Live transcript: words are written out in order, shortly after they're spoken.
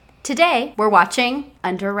Today, we're watching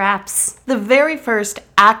Under Wraps. The very first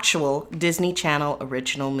actual Disney Channel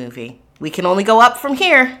original movie. We can only go up from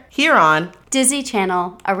here on Disney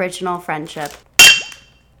Channel Original Friendship.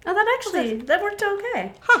 Oh, that worked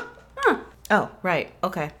okay. Huh. Oh, right.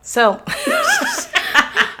 Okay. So.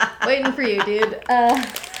 Waiting for you, dude.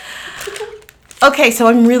 Okay, so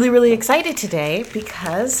I'm really, really excited today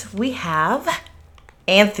because we have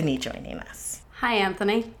Anthony joining us. Hi,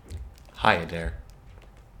 Anthony. Hi, Adair.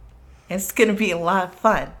 It's going to be a lot of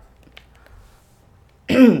fun.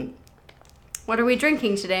 What are we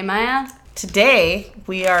drinking today, Maya? Today,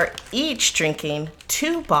 we are each drinking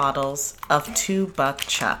 2 bottles of $2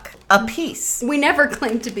 Chuck a piece. We never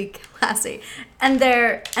claim to be classy. And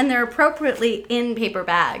they're appropriately in paper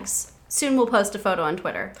bags. Soon we'll post a photo on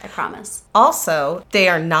Twitter, I promise. Also, they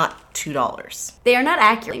are not $2. They are not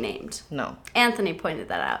accurately named. No. Anthony pointed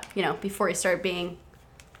that out, before he started being,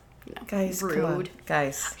 Guys, rude. come on.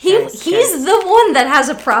 Guys. He's the one that has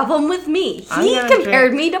a problem with me. He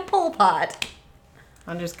compared me to Pol Pot.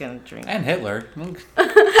 I'm just going to drink. And Hitler. And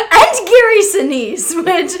Gary Sinise,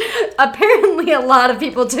 which apparently a lot of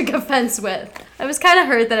people took offense with. I was kind of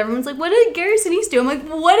hurt that everyone's like, what did Gary Sinise do? I'm like,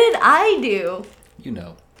 what did I do? You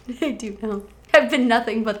know. I do know. I've been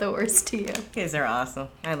nothing but the worst to you. You guys are awesome.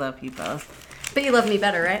 I love you both. But you love me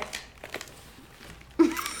better, right?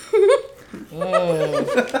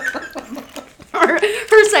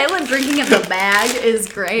 Her silent drinking of the bag is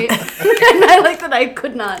great. And I like that I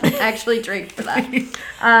could not actually drink for that.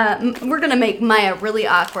 We're going to make Maya really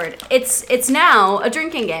awkward. It's now a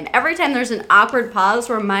drinking game. Every time there's an awkward pause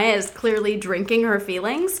where Maya is clearly drinking her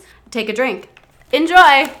feelings, take a drink.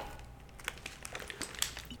 Enjoy!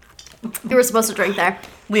 You were supposed to drink there.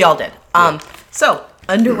 We all did. So,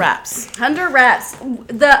 Under Wraps. Under Wraps.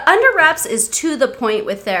 The Under Wraps is to the point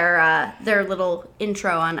with their little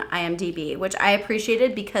intro on IMDb, which I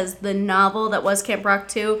appreciated because the novel that was Camp Rock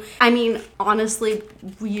 2, I mean, honestly,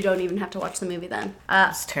 you don't even have to watch the movie then.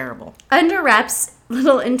 It's terrible. Under Wraps'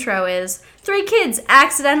 little intro is 3 kids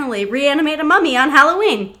accidentally reanimate a mummy on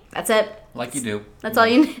Halloween. That's it. Like you do. That's all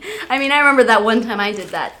you need. I mean, I remember that one time I did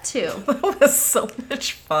that too. That was so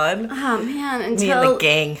much fun. Oh, man. Me and the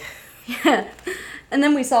gang. Yeah. And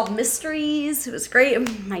then we solved mysteries. It was great.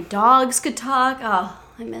 My dogs could talk. Oh,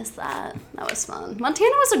 I miss that. That was fun.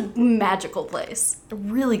 Montana was a magical place. A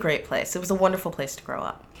really great place. It was a wonderful place to grow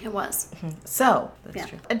up. It was. So, that's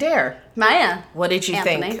true. Adair, Maya. what did you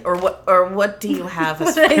Anthony. think? Or what do you have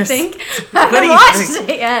as What did I first- think? What I do haven't you watched think?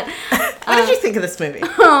 it yet. What did you think of this movie?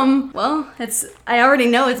 Well, I already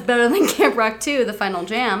know it's better than Camp Rock 2, The Final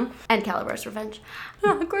Jam, and Calabar's Revenge.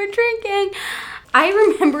 Awkward drinking. I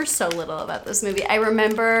remember so little about this movie. I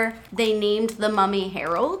remember they named the mummy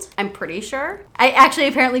Harold, I'm pretty sure. I actually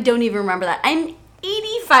apparently don't even remember that. I'm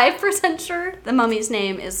 85% sure the mummy's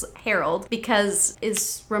name is Harold because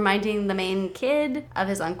is reminding the main kid of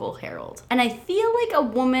his uncle Harold. And I feel like a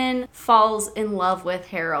woman falls in love with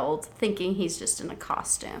Harold thinking he's just in a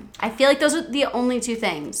costume. I feel like those are the only 2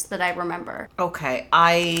 things that I remember. Okay,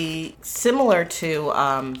 similar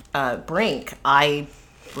to Brink, I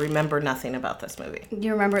remember nothing about this movie.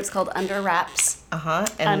 You remember it's called Under Wraps? Uh-huh.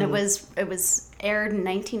 And it was aired in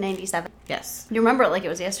 1997. Yes. You remember it like it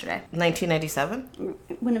was yesterday. 1997?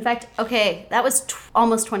 When in fact, okay, that was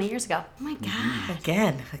almost 20 years ago. Oh my God.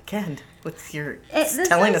 Again, with your this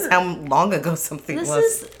telling is- us how long ago something This was.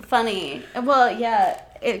 is funny. Well, yeah,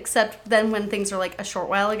 except then when things are like a short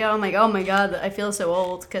while ago, I'm like, oh my God, I feel so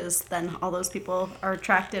old because then all those people are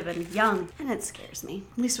attractive and young. And it scares me.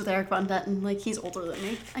 At least with Eric Von Detten, like he's older than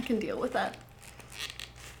me. I can deal with that.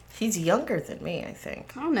 He's younger than me, I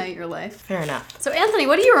think. I don't know your life. Fair enough. So Anthony,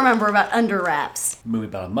 what do you remember about Under Wraps? Movie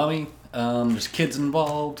about a mummy. There's kids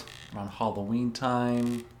involved. Around Halloween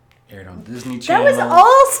time. Aired on Disney That Channel. was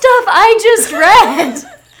all stuff I just read.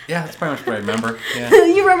 Yeah, that's pretty much what I remember. Yeah.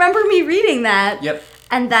 You remember me reading that? Yep.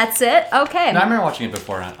 And that's it? Okay. No, I remember watching it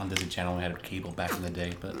before on Disney Channel. We had cable back in the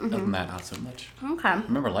day, but other than that, not so much. Okay. I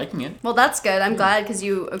remember liking it. Well, that's good. I'm glad because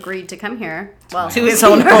you agreed to come here. Well, To his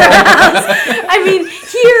own home. I mean,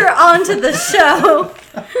 here onto the show.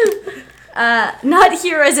 Not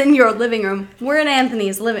here as in your living room. We're in Anthony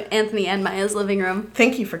and Maya's living room.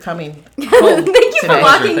 Thank you for coming. Thank you for today.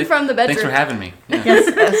 walking from the bedroom. Thanks for having me. Yeah. Yes,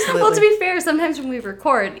 absolutely. Well, to be fair, sometimes when we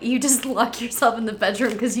record, you just lock yourself in the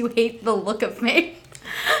bedroom because you hate the look of me.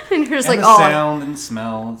 And you're just And like, the oh. sound and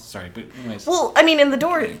smell. Sorry, but anyways. Well, I mean, and the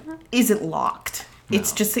door isn't locked.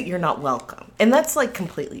 It's just that you're not welcome. And that's like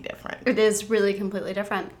completely different. It is really completely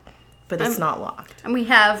different. But it's not locked. And we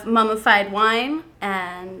have mummified wine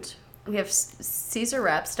and We have Caesar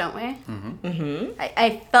wraps, don't we? Mm-hmm.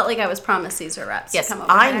 I felt like I was promised Caesar wraps Yes, to come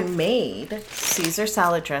over I here. made Caesar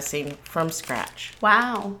salad dressing from scratch.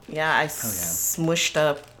 Wow. Yeah, I smushed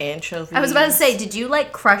up anchovies. I was about to say, did you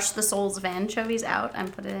like crush the souls of anchovies out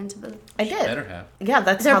and put it into the... I did. Better have. Yeah,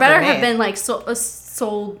 that's There how better they're have made. been like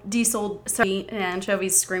desold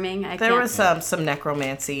anchovies screaming. There was some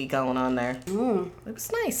necromancy going on there. It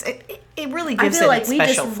was nice. It really I gives feel it like its we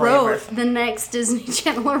special just flavor. wrote the next Disney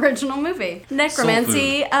Channel original movie.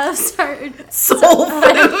 Necromancy of Soul food.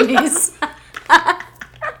 Anchovies.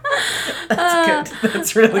 That's good.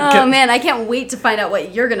 That's really Oh good. man, I can't wait to find out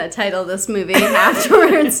what you're gonna title this movie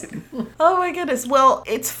afterwards. Oh my goodness. Well,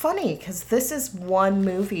 it's funny because this is one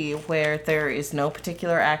movie where there is no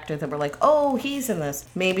particular actor that we're like, oh, he's in this.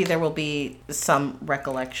 Maybe there will be some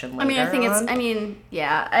recollection later I mean, I think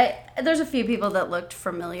on. there's a few people that looked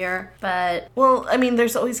familiar, but Well, I mean,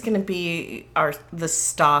 there's always going to be the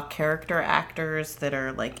stock character actors that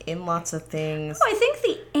are like in lots of things. I think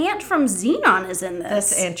the aunt from Xenon is in this.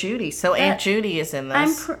 That's Aunt Judy. So Aunt Judy is in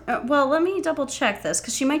this. Well, let me double check this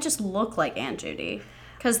because she might just look like Aunt Judy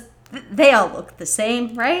because they all look the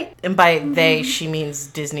same, right? And by they, she means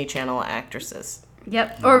Disney Channel actresses.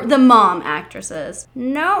 Yep, or the mom actresses.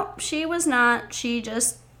 No, she was not. She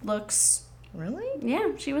just looks. Really? Yeah,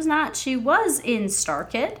 she was not. She was in Star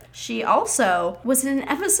Kid. She also was in an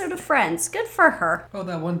episode of Friends. Good for her. Oh,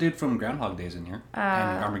 that one dude from Groundhog Day's in here.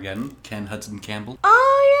 And Armageddon, Ken Hudson Campbell.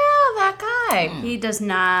 Oh, yeah, that guy. He does That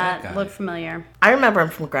not guy. look familiar. I remember him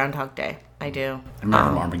from Groundhog Day. I do. I remember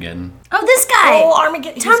from Armageddon. Oh, this guy! Oh,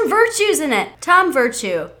 Armageddon. Tom Virtue's in it. Tom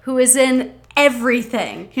Virtue, who is in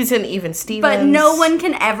everything. He's in Even Stevens. But no one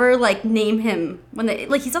can ever name him when they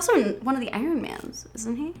he's also in one of the Iron Mans,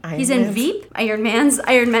 isn't he? Iron He's in Mans? Veep, Iron Man.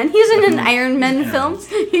 He's in an Iron Man film.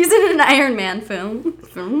 He's in an Iron Man film.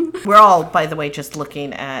 We're all, by the way, just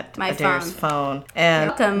looking at My Adair's phone. And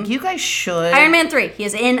Welcome. you guys should. Iron Man 3. He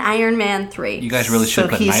is in Iron Man 3. You guys really So should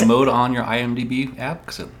put he's- night mode on your IMDb app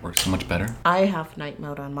because it works so much better. I have night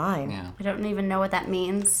mode on mine. Yeah. I don't even know what that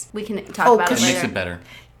means. We can talk Oh, about it 'cause It later. makes it better.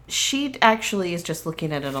 She actually is just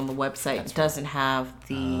looking at it on the website. Doesn't have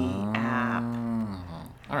the app.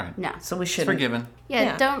 All right. No. So we It's should. forgiven.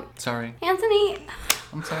 Yeah, don't. Sorry. Anthony,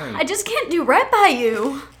 I'm sorry. I just can't do right by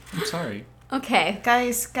you. I'm sorry. Okay.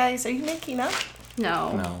 Guys, are you making up?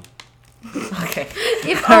 No. No. Okay.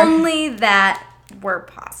 If only that were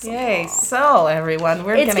possible. Yay. So, everyone,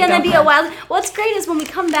 we're It's going to gonna be a while. What's great is when we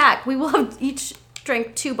come back, we will have each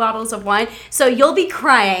drank 2 bottles of wine. So you'll be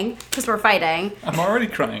crying because we're fighting, I'm already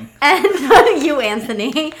crying. and you,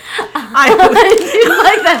 Anthony, you I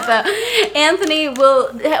like that though. Anthony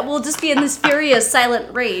will just be in this furious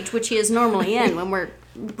silent rage, which he is normally in when we're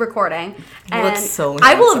recording. And looks so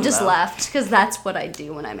I will have handsome, just though. left because that's what I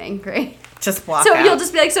do when I'm angry. just walk So out. you'll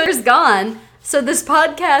just be like, so it's gone. So this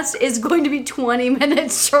podcast is going to be 20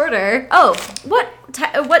 minutes shorter. Oh,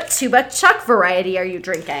 what tuba chuck variety are you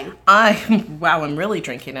drinking? I'm really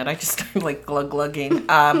drinking it. I just started glug-glugging.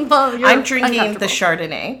 Well, you're I'm drinking the uncomfortable.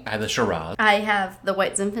 Chardonnay. I had the Shiraz. I have the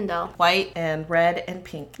white Zinfandel. White and red and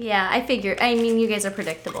pink. Yeah, I figure. I mean, you guys are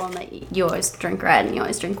predictable in that you always drink red and you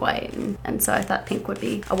always drink white, and so I thought pink would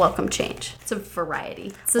be a welcome change. It's a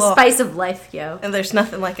variety. It's the spice of life, yo. And there's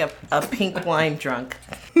nothing like a pink wine drunk.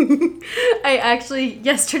 I actually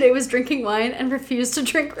yesterday was drinking wine and refused to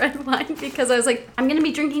drink red wine because I was like, I'm gonna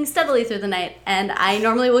be drinking steadily through the night, and I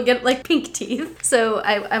normally will get pink teeth. So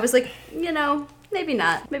I was like, maybe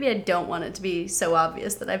not. Maybe I don't want it to be so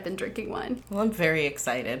obvious that I've been drinking wine. Well, I'm very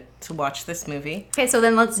excited to watch this movie. Okay, so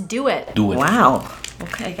then let's do it. Do it. Wow.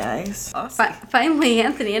 Okay, guys. Awesome. Finally,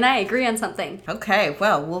 Anthony and I agree on something. Okay,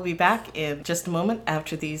 well, we'll be back in just a moment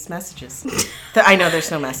after these messages. I know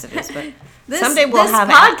there's no messages, but someday we'll this have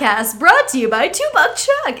podcast brought to you by $2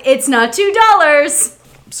 Chuck. It's not $2.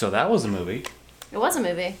 So that was a movie. It was a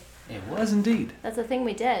movie. It was indeed. That's a thing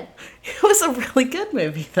we did. It was a really good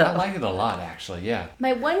movie, I though. liked it a lot, actually. Yeah.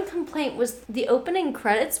 My one complaint was the opening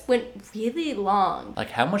credits went really long. Like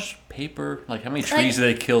how much paper? Like how many trees did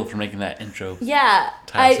they kill for making that intro? Yeah,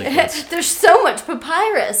 Title sequence. there's so much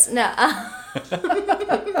papyrus. No,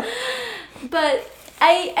 but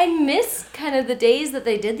I miss kind of the days that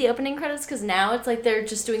they did the opening credits because now it's like they're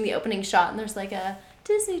just doing the opening shot and there's like a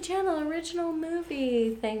Disney Channel original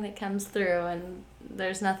movie thing that comes through and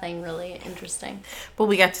there's nothing really interesting. But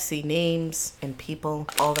we got to see names and people,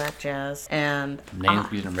 all that jazz, and Names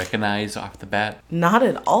we didn't recognize off the bat. not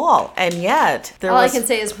at all. And yet, there All was... I can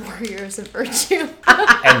say is Warriors of Virtue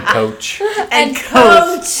And Coach. and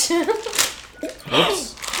Coach.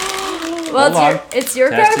 Whoops. Well, Hold on. it's your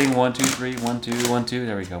carpet. Testing 1, 2, 3, 1, 2, 1, 2.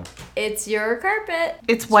 There we go. It's your carpet.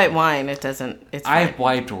 It's white wine. It doesn't. It's fine. I've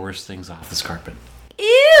wiped worse things off this carpet.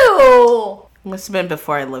 Ew. Must have been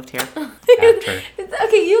before I lived here. After.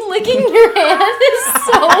 Okay, you licking your hand is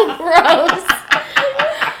so gross.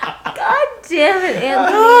 God damn it,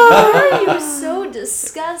 Anthony. Why are you so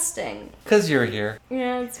disgusting? Because you're here.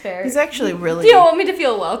 Yeah, it's fair. He's actually really. You don't want me to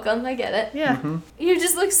feel welcome. I get it. Yeah. You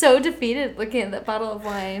just look so defeated looking at that bottle of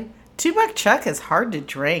wine. $2 Chuck is hard to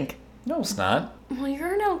drink. No, it's not. Well,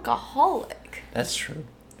 you're an alcoholic. That's true.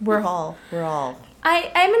 We're all.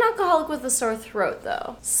 I'm an alcoholic with a sore throat,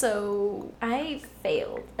 though. So I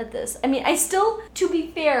failed at this. I mean, I still, to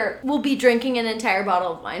be fair, will be drinking an entire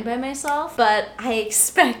bottle of wine by myself, but I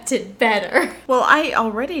expected better. Well, I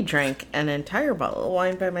already drank an entire bottle of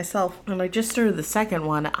wine by myself, and I just started the second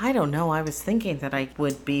one. I don't know. I was thinking that I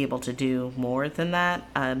would be able to do more than that.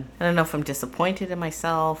 I don't know if I'm disappointed in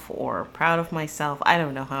myself or proud of myself. I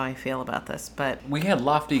don't know how I feel about this, but We had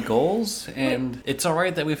lofty goals, and it's all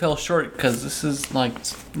right that we fell short because this is like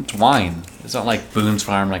it's wine. It's not like Boone's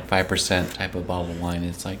Farm, like 5% type of bottle of wine.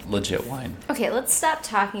 It's like legit wine. Okay, let's stop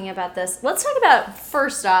talking about this. Let's talk about,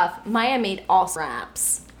 first off, Maya made awesome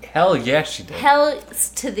wraps. Hell yeah, she did. Hell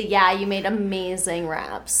to the yeah, you made amazing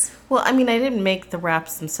wraps. well, I mean, I didn't make the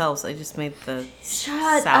wraps themselves. I just made the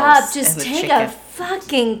Shut sauce up. Just and the take chicken. a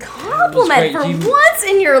fucking compliment great. for You- once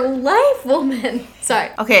in your life, woman. Sorry.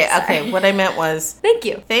 Okay. What I meant was, Thank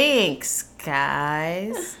you. thanks,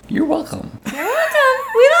 guys. You're welcome. You're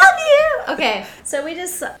welcome. We love you. Okay, so we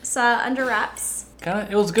just saw Under Wraps.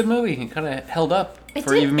 It was a good movie. It kind of held up It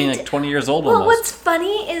for did- even being it like did. 20 years old Well, almost. what's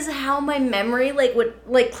funny is how my memory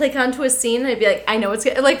would click onto a scene and I'd be like, I know it's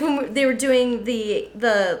good. Like when they were doing the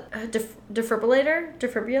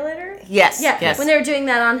defibrillator. Yes. Yeah, Yes. when they were doing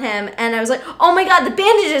that on him, and I was like, oh my god, the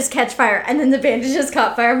bandages catch fire, and then the bandages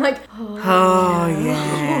caught fire. I'm like, Oh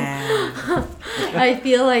yeah. I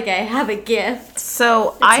feel like I have a gift.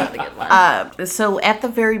 So not a good one. so at the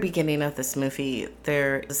very beginning of this movie,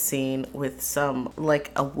 there's a scene with some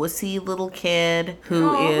like a wussy little kid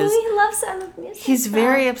who is. he loves Sound of Music. He's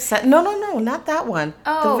very upset. No, not that one.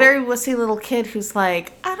 Oh. The very wussy little kid who's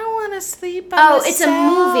like, I don't want to sleep by Oh, myself. it's a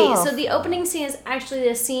movie. So the opening scene is actually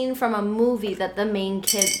a scene from a movie that the main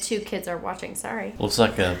two kids are watching. Sorry. Looks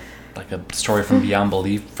like a story from Beyond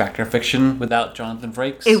Belief, Fact or Fiction, without Jonathan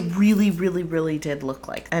Frakes. It really, really, really did look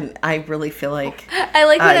like, and I really feel like I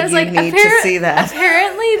like when I was you like, need to see that.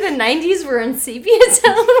 Apparently, the '90s were in sepia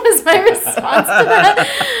tone. Was my response to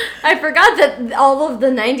that? I forgot that all of the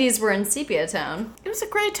 '90s were in sepia tone. It was a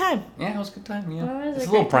great time. Yeah, it was a good time. Yeah, Well, it was it's a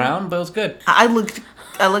a little great time. brown, but it was good. I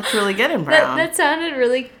looked really good in brown. That sounded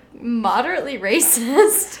really moderately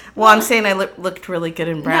racist. Well, I'm saying I looked really good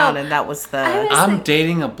in brown, No, and that was the. I was- I'm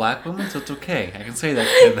dating a black woman, so it's okay. I can say that.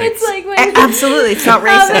 Kind of thing. It's like when Absolutely, it's not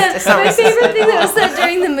racist. It's not my racist. favorite thing that was said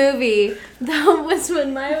during the movie that was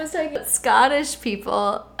when Maya was talking about Scottish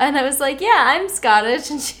people, and I was like, "Yeah, I'm Scottish,"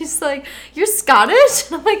 and she's like, "You're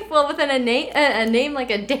Scottish?" And I'm like, "Well, within a name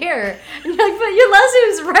like Adair," and you're like, "But your last name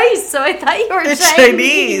is Rice, so I thought you were It's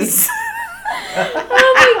Chinese.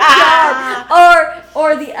 Oh my god!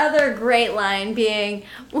 Or the other great line being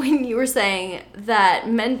when you were saying that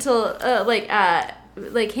mental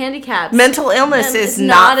like handicaps. Mental illness is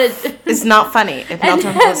not funny. If And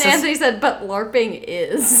mental then illness is Anthony said, but LARPing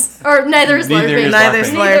is. Or neither is Neither LARPing. is Neither is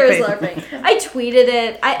LARPing. Neither is LARPing. LARPing. I tweeted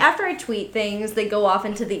it. After I tweet things, they go off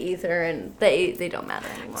into the ether and they don't matter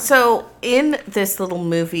anymore. So in this little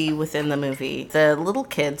movie within the movie, the little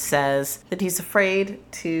kid says that he's afraid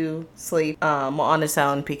to sleep on his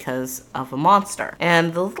own because of a monster.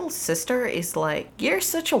 And the little sister is like, "You're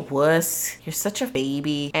such a wuss. You're such a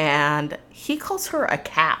baby." And he calls her a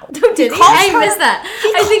cow. Did he? calls I her- missed that.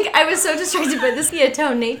 I think I was so distracted by the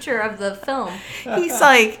sepia-tone nature of the film. He's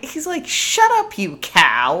like, "Shut up, you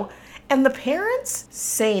cow." And the parents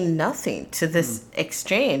say nothing to this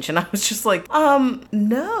exchange. And I was just like,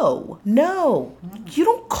 no. You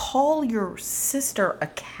don't call your sister a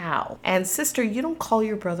cow. And sister, you don't call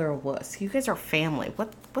your brother a wuss. You guys are family.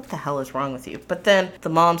 What the hell is wrong with you? But then the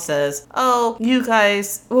mom says, "Oh, you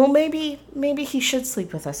guys, well, maybe he should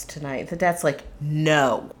sleep with us tonight." The dad's like,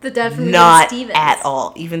 "No. The dad from Not Stevens. at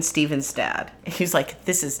all." Even Steven's dad. He's like,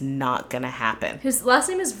 "This is not gonna happen." Whose last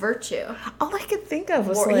name is Virtue. All I could think of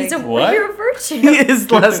was He's a like, What? warrior of Virtue. his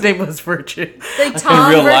last name was Virtue. Like Tom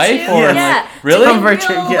real Virtue. life or yeah. really? In Tom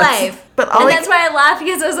Virtue, real yes. life. But all And I that's why I laughed,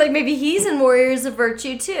 because I was like, maybe he's in Warriors of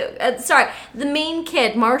Virtue too. Sorry, the main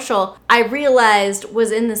kid, Marshall, I realized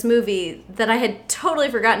was in this movie that I had totally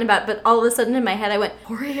forgotten about, but all of a sudden in my head I went,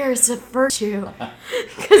 Warriors of Virtue.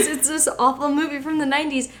 Because it's this awful movie from the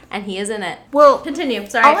 90s, and he is in it. Well, Continue,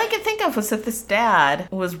 sorry. all I could think of was that this dad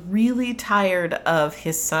was really tired of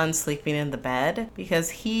his son sleeping in the bed because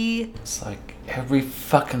he... It's like every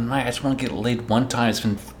fucking night. I just want to get laid one time. It's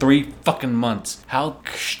been 3 fucking months. How?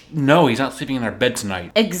 No, he's not sleeping in our bed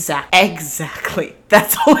tonight. Exactly.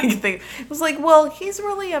 That's all I could think. It was like, well, he's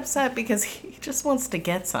really upset because he just wants to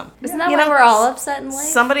get some. Isn't that why we're all upset in life?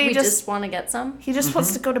 Somebody we just- just want to get some. He just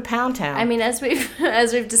wants to go to Pound Town. I mean, as we've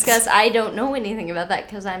discussed, I don't know anything about that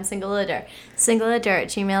because I'm single-adder.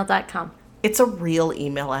 Single-adder@gmail.com. it's a real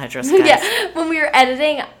email address, guys. Yeah, when we were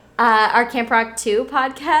editing our Camp Rock 2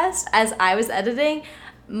 podcast, as I was editing,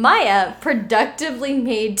 Maya productively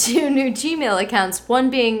made 2 new Gmail accounts, one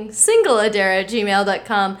being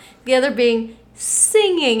singleadare@gmail.com, the other being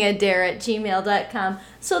singingadair@gmail.com.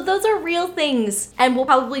 So those are real things, and we'll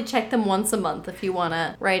probably check them once a month if you want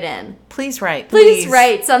to write in. Please write. Please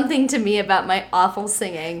write something to me about my awful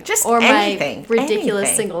singing. Just or anything, my ridiculous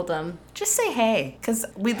anything. singledom. Just say hey, because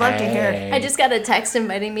we'd love to hear. Hey. I just got a text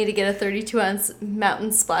inviting me to get a 32-ounce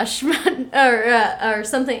Mountain Splash or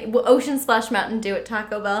something, Ocean Splash Mountain Dew at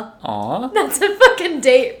Taco Bell. Aw. That's a fucking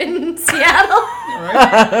date in Seattle.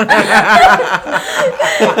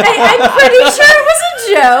 I'm pretty sure it was a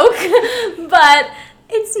joke, but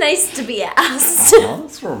it's nice to be asked. Oh,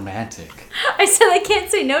 that's romantic. I said I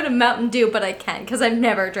can't say no to Mountain Dew, but I can because I've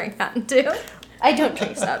never drank Mountain Dew. I don't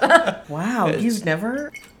drink soda. Wow, you've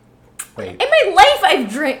never... Wait. In my life,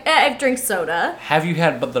 I've drank soda. Have you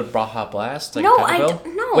had the Baja Blast? Like No, Taco I Bell?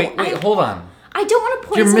 don't- no, Wait, hold on. I don't want to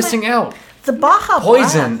poison. You're missing out. The Baja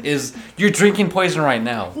Poison Blast. is... You're drinking poison right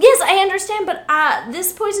now. Yes, I understand, but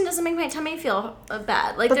this poison doesn't make my tummy feel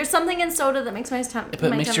bad. Like, there's something in soda that makes my tummy. But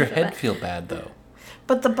it makes your head bad. feel bad, though.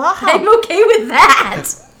 But the Baja... I'm okay with that.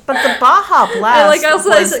 But the Baja Blast I also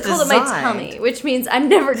was called it my designed- tummy, which means I'm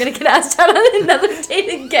never gonna get asked out on another date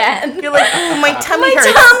again. You're like, oh, my tummy my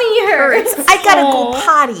hurts. tummy hurts. I gotta go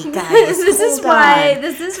potty, guys. This is Hold why. on.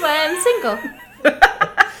 This is why I'm single.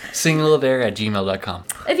 Singleadare@gmail.com.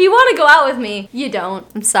 If you want to go out with me, you don't.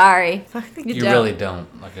 I'm sorry. You really don't.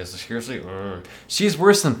 Like, seriously? She's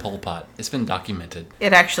worse than Pol Pot. It's been documented.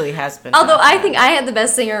 It actually has been. Although done. I think I had the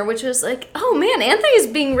best singer, which was like, oh man, Anthony's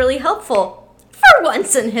being really helpful for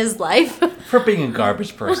once in his life. For being a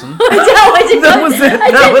garbage person. No, I didn't. That was it.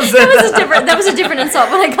 That was it. That was a different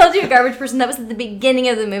insult. When I called you a garbage person, that was at the beginning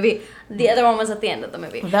of the movie. The other one was at the end of the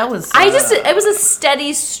movie. That was... it was a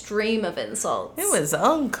steady stream of insults. It was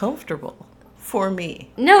uncomfortable for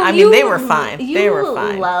me. No, I mean, they were fine. They were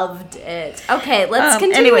fine. Loved it. Okay, let's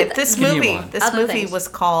continue. Anyway, with this Continue movie, on. this Other movie things. was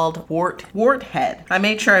called Warthead. I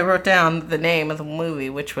made sure I wrote down the name of the movie,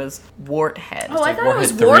 which was Warthead. Oh, I thought it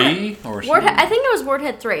was Warhead 3 or Warhead. something? I think it was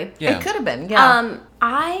Warhead 3. Yeah. It could have been, yeah.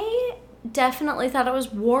 I definitely thought it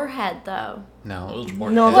was Warhead though. No, it was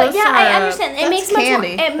Warhead. No, Well, Those yeah, are, I understand. It that's makes candy.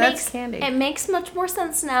 much more. It That's makes candy. It makes much more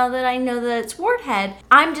sense now that I know that it's Warhead.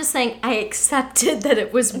 I'm just saying I accepted that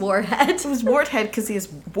it was Warhead. It was Warthead because he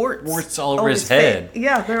has warts. Warts all over his head. face.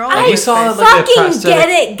 Yeah, they're all I over he his saw face. the- like a fucking prosthetic- get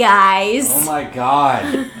it, guys. Oh my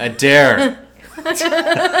god. Adair.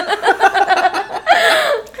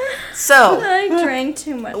 So, I drank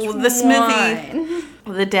too much this wine. movie,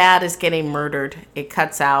 the dad is getting murdered. It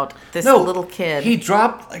cuts out this No, little kid. He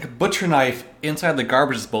dropped like a butcher knife inside the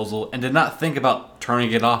garbage disposal and did not think about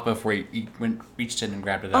turning it off before he reached in and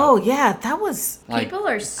grabbed it out. Oh, yeah, that was... Like, People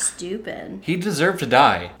are stupid. he deserved to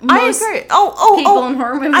die. Most I agree. Oh, people in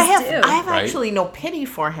horror movies I have, do. I have Right? actually no pity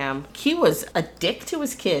for him. He was a dick to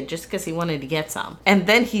his kid just because he wanted to get some. And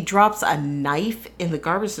then he drops a knife in the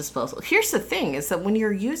garbage disposal. Here's the thing, is that when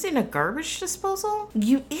you're using a garbage disposal,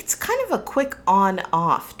 it's kind of a quick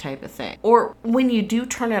on-off type of thing. Or when you do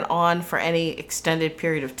turn it on for any extended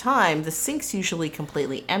period of time, the sink's usually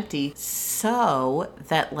completely empty so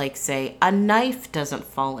that, like, say, a knife doesn't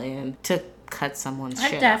fall in to cut someone's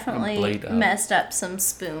I've shit. definitely Blade up. messed up some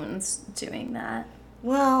spoons doing that.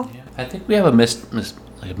 Well, I think we have a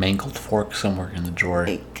like a mangled fork somewhere in the drawer.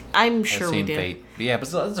 I'm I've sure we seen do. fate. Yeah,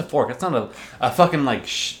 but it's a fork. It's not a fucking like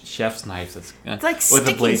chef's knife that's It's like with the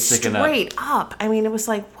sticking blade sticking up. straight up. I mean, it was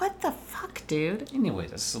like, what the fuck, dude? Anyway,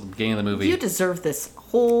 that's the beginning of the movie. You deserve this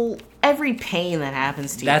whole every pain that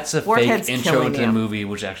happens to you. That's a Warhead's fake intro killing into you. the movie,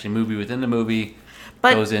 which actually movie within the movie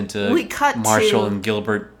But goes into we cut Marshall to- and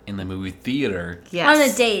Gilbert in the movie theater. Yes. On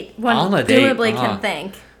a date, one On a date, presumably uh-huh. can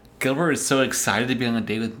think. Gilbert is so excited to be on a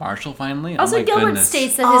date with Marshall finally. Also, oh my Gilbert goodness.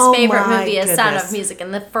 states that Oh his favorite my movie is Sound of goodness. Music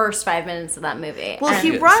in the first 5 minutes of that movie. Well,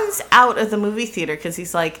 he Yes. runs out of the movie theater because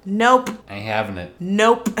he's like, nope, I ain't having it.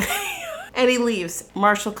 nope. And he leaves.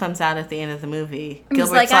 Marshall comes out at the end of the movie. He's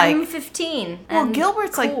Gilbert's like, I'm 15. well, and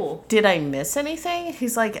Gilbert's cool. like, did I miss anything?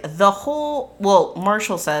 He's like,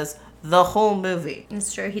 Marshall says, the whole movie.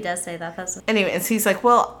 It's true, he does say that. That's Anyway, and he's like,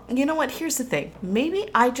 well, you know what? Here's the thing. Maybe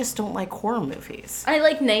I just don't like horror movies. I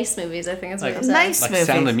like nice movies, I think that's what Like- he said. Nice Like movies.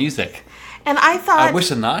 Sound of Music. And I thought, I wish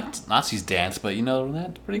the Nazis danced, but you know,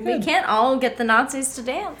 that's pretty We good. can't all get the Nazis to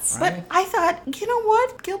dance. but Right. I thought, you know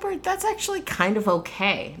what, Gilbert, that's actually kind of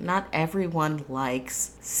okay. Not everyone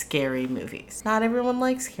likes scary movies. Not everyone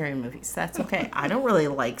likes scary movies. That's okay. I don't really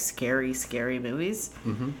like scary movies.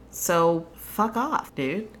 So fuck off,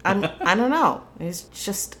 dude. I don't know. It's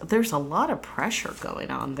just, there's a lot of pressure going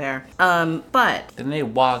on there. But Then they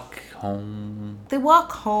walk home they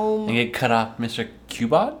walk home. and get cut off Mr.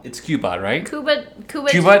 Cubot? It's Cubot, right? Kubat.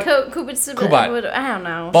 I don't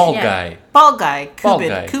know. Bald Yeah. guy. Bald guy. Bald Cubid.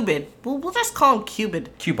 guy. Cubid. We'll just call him Cubid.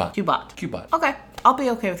 Cubot. Cubot. Cubot. Okay. I'll be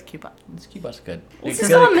okay with Cubot. Cubot's good. Let's They just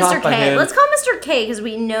get call him caught Mr. by K. him, Let's call him Mr. K because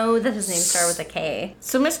we know that his name started with a K.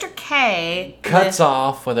 So Mr. K cuts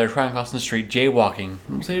off while they're trying to cross the street, jaywalking.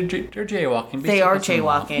 They're jaywalking. They are Basically,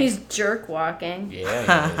 jaywalking. He's jerk walking.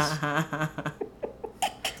 Yeah, he is.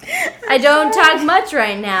 I don't talk much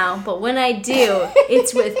right now, but when I do,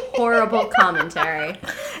 it's with horrible commentary.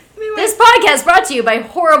 This podcast brought to you by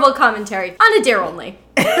horrible commentary on a dare only.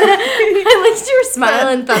 I liked your smile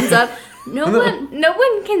and thumbs up. No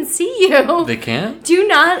one can see you. They can't? Do you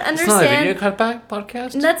not It's not a video understand? cutback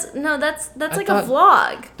podcast? That's like thought- a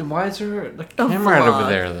vlog. Then why is there like a camera right over vlog.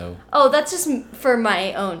 there, though? Oh, that's just for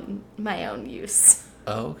my own use.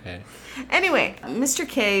 Oh, okay. Anyway, Mr.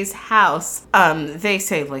 K's house, they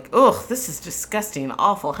say like, ugh, this is disgusting,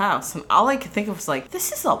 awful house. And all I could think of was like,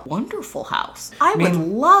 this is a wonderful house. I would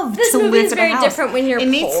love This to movie live is in a very house. different when you're it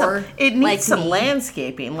needs poor, it needs like some me.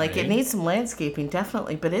 landscaping. Like it Right. needs some landscaping,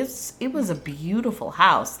 definitely. But it was a beautiful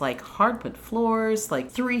house. Like hardwood floors,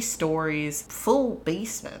 like 3 stories, full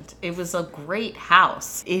basement. It was a great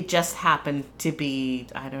house. It just happened to be,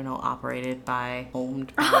 I don't know, owned by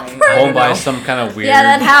Owned by some kind of weird. Yeah,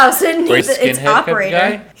 that house. It weird needs its skinhead type of operator.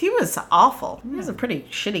 guy. He was awful. He was a pretty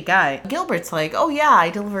shitty guy. Gilbert's like, oh yeah, I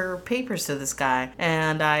deliver papers to this guy.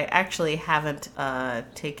 And I actually haven't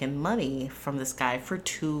taken money from this guy for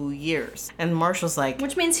 2 years. And Marshall's like,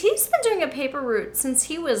 Which means he's been doing a paper route since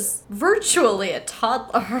he was virtually a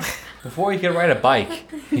toddler. Before he could ride a bike,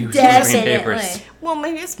 he was delivering papers. Definitely. well,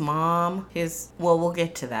 maybe his mom, we'll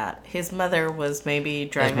get to that. His mother was maybe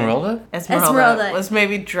driving. Esmeralda? Esmeralda. was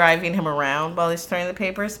maybe driving him around while he's throwing the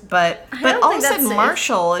papers. But don't all of think a that's sudden, safe.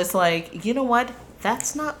 Marshall is like, you know what?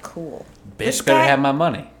 That's not cool. This Bitch better guy- have my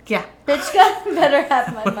money. Yeah. Bitch got better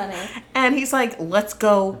have my money. And he's like, let's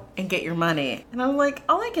go and get your money. And I'm like,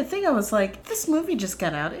 all I could think of was like, this movie just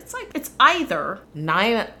got out. It's like, it's either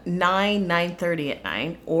 9:30 at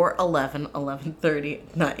night or 11:30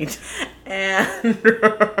 at night. And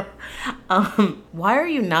why are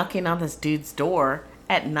you knocking on this dude's door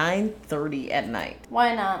at 9:30 at night?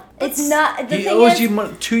 Why not? It's not. The He thing owes is,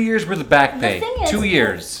 you 2 years worth of back pay. thing is- 2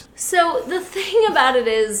 years. So the thing about it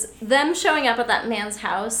is, them showing up at that man's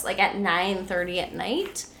house like at 9:30 at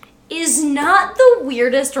night is not the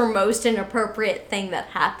weirdest or most inappropriate thing that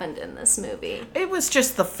happened in this movie. It was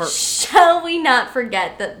just the first. Shall we not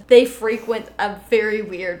forget that they frequent a very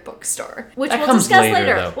weird bookstore, which That we'll comes discuss later,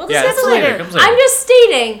 later. though. We'll Yeah, discuss it's it later, later. comes later. I'm just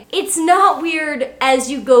stating it's not weird as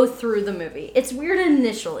you go through the movie. It's weird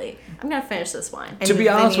initially. I'm gonna finish this wine. And To be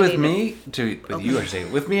then honest you with need me, with you, I say,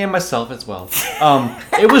 with me and myself as well.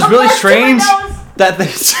 It was really strange that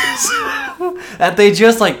they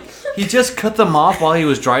just like he just cut them off while he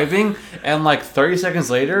was driving, and like 30 seconds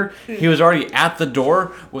later, he was already at the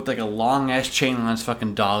door with like a long ass chain on his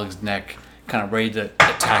fucking dog's neck, kind of ready to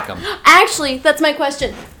attack him. Actually, that's my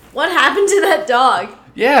question. What happened to that dog?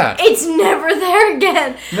 Yeah. It's never there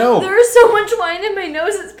again. No. There's so much wine in my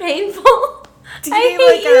nose, it's painful. Do you I need,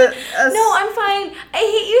 hate like, you. No, I'm fine. I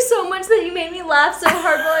hate you so much that you made me laugh so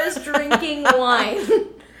hard while I was drinking wine.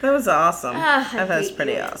 That was awesome. I That was hate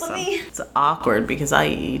pretty you. awesome. Let me- It's awkward because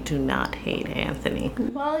I do not hate Anthony.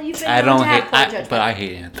 Well, you've been I known don't to have hate, poor judgment. but I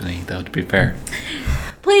hate Anthony, though, to be fair.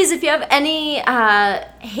 Please, if you have any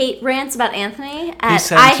hate rants about Anthony, Please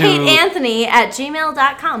send to-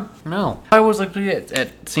 IHateAnthony@gmail.com. No. I was like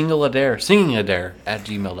at singing Adair at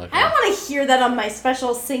gmail.com. I don't want to hear that on my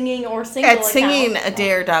special singing or single At account.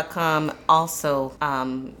 singingadair.com, also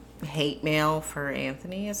hate mail for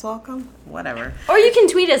Anthony is welcome. Whatever. Or you can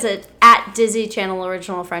tweet us at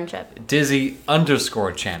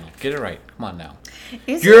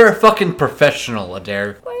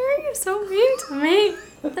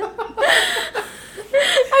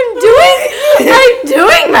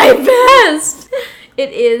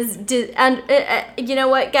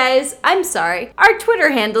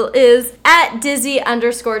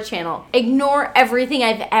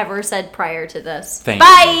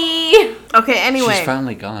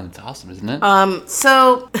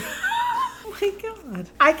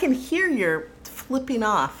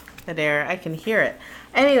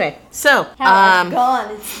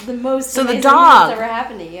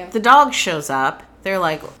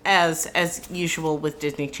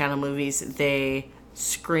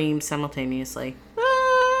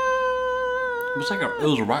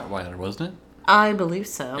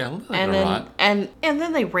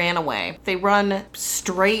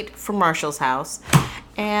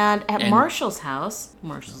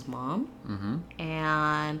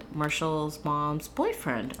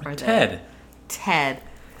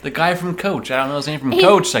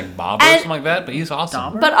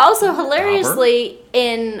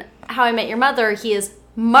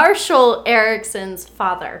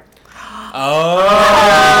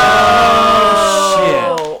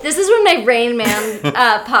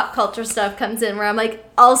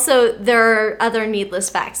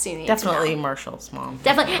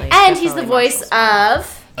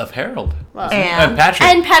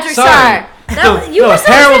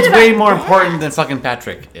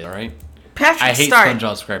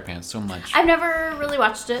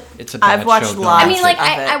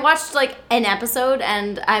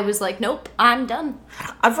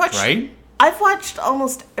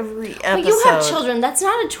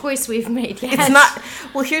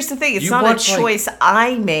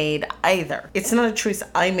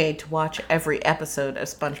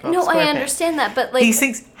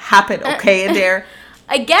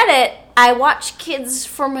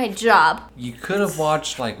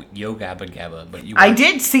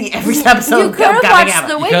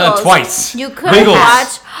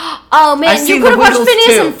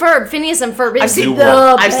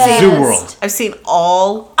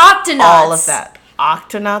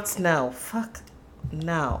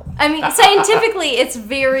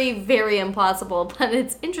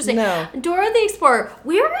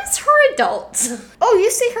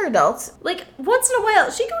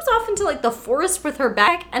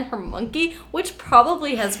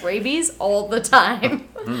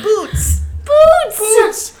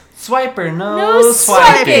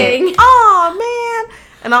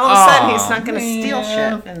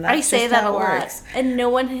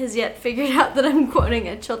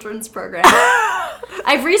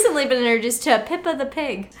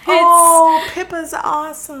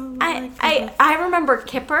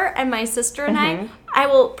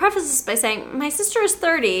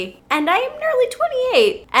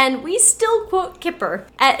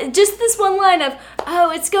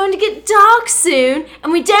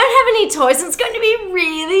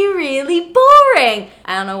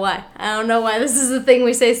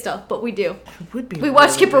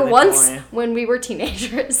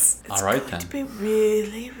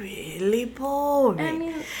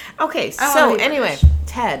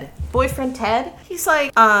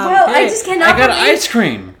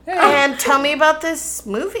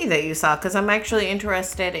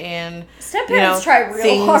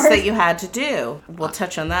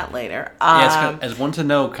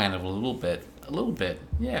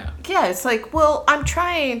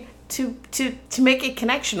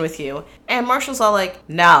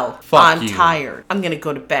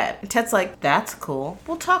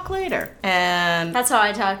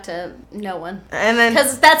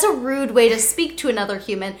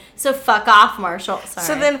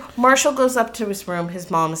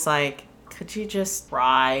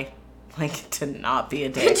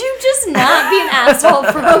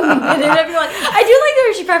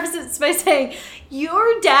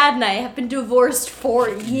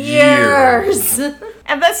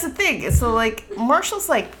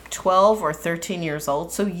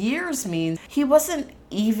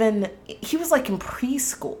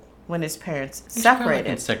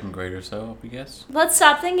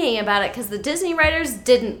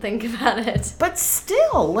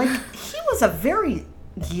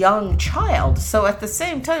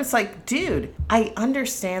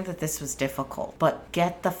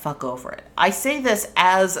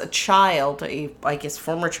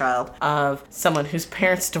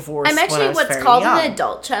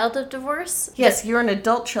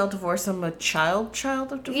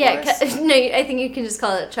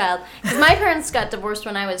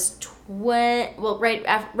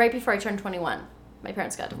my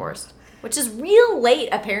parents got divorced, which is real late,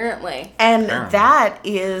 apparently. And Apparently. that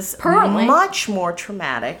is Apparently. much more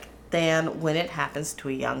traumatic than when it happens to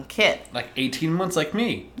a young kid. Like 18 months like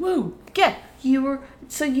me. Woo. Yeah, you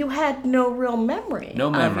had no real memory No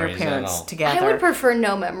of memories your at parents all. together. I would prefer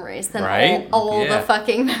no memories than Right? all Yeah. the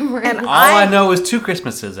fucking memories. And All I know is 2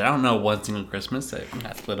 Christmases. I don't know one single Christmas that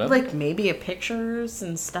got split up. like maybe a pictures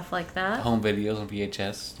and stuff like that. Home videos on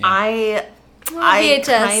VHS. Yeah. I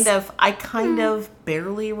VHS. kind of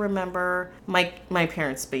barely remember my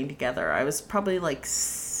parents being together. I was probably like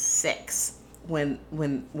 6 when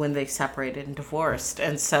they separated and divorced.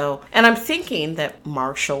 And I'm thinking that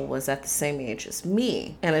Marshall was at the same age as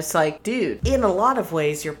me. And it's like, dude, in a lot of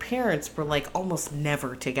ways your parents were like almost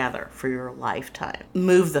never together for your lifetime.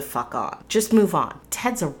 Move the fuck on. Just move on.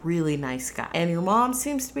 Ted's a really nice guy. And your mom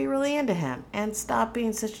seems to be really into him. And stop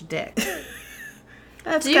being such a dick.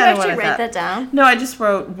 That's Did you kinda what actually I write thought. that down? No, I just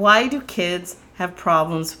wrote, why do kids have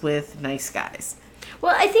problems with nice guys?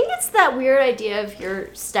 Well, I think it's that weird idea of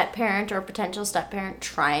your step-parent or potential step-parent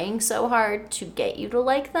trying so hard to get you to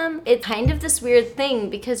like them. It's kind of this weird thing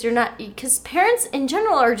because because parents in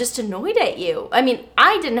general are just annoyed at you. I mean,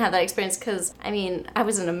 I didn't have that experience because, I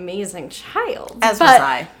was an amazing child. As was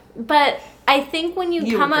I. But I think when you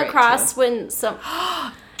You come were great, across too. when some...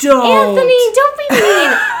 Don't. Anthony, don't be mean.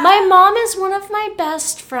 My mom is one of my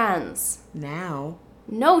best friends. Now.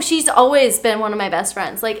 No, she's always been one of my best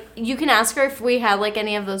friends. Like, you can ask her if we had, like,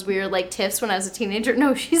 any of those weird, like, tiffs when I was a teenager.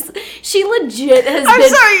 No, she legit has I'm been...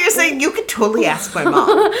 sorry, you're saying you could totally ask my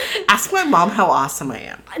mom. Ask my mom how awesome I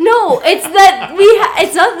am. No, it's that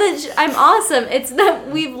it's not that I'm awesome. It's that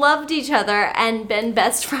we've loved each other and been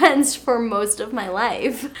best friends for most of my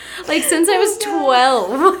life. Like, since I was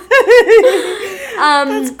 12.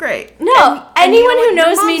 That's great. No, And anyone you know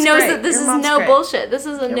who what? knows Your me mom's knows great. that this Your is mom's no great. bullshit. This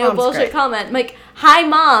is a Your no mom's bullshit great. comment. I'm like, hi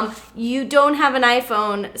mom, you don't have an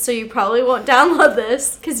iPhone, so you probably won't download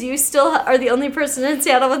this because you still are the only person in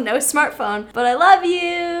Seattle with no smartphone. But I love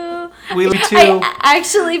you. We love you too. I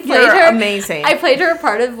actually played You're her. amazing. I played her a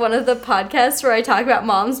part of one of the podcasts where I talk about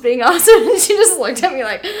moms being awesome, and she just looked at me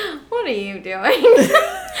like, "What are you doing?"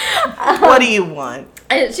 What do you want?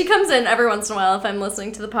 And she comes in every once in a while if I'm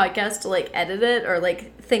listening to the podcast to like edit it or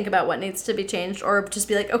like think about what needs to be changed or just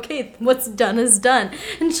be like, okay, what's done is done.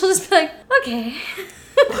 And she'll just be like, okay.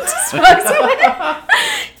 Just walks away.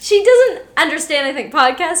 She doesn't understand, I think,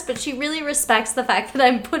 podcasts, but she really respects the fact that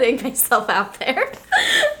I'm putting myself out there.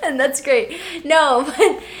 And that's great. No,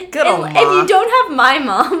 but Good old if Ma. you don't have my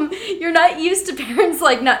mom, you're not used to parents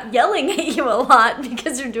like not yelling at you a lot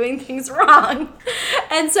because you're doing things wrong.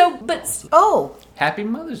 And so, but Oh. Happy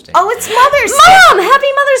Mother's Day. Oh, it's Mother's Day. Mom, happy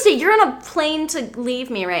Mother's Day. You're on a plane to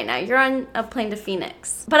leave me right now. You're on a plane to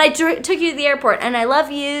Phoenix. But I took you to the airport, and I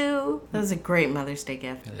love you. That was a great Mother's Day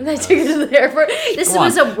gift. And I took you to the airport. This Come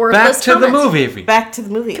was on. a worthless Back to comment. the movie. Evie. Back to the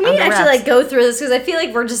movie. Can we actually like go through this because I feel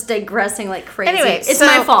like we're just digressing like crazy. Anyway, it's so-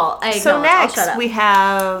 my fault. I So acknowledge. I'll next shut up. we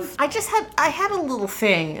have. I had a little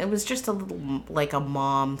thing. It was just a little like a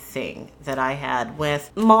mom thing that I had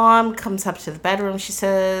with mom comes up to the bedroom. She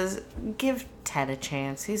says, "Give Ted a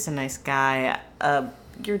chance. He's a nice guy.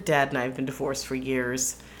 Your dad and I have been divorced for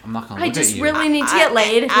years. I'm not gonna I look just at you. really need to get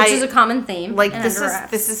laid, which is a common theme. Like and this under is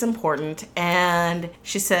wraps. this is important." And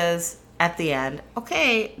she says at the end,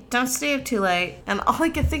 "Okay, don't stay up too late." And all I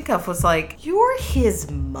could think of was like, "You're his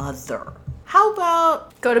mother. How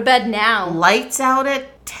about Go to bed now. lights out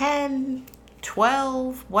at 10,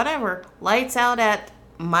 12, whatever. Lights out at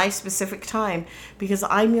my specific time because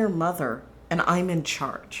I'm your mother and I'm in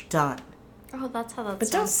charge. Done." Oh, that's how that's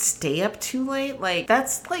But done. don't stay up too late. Like,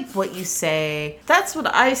 that's like what you say. That's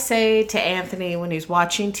what I say to Anthony when he's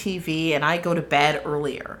watching TV and I go to bed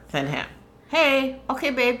earlier than him. Hey, okay,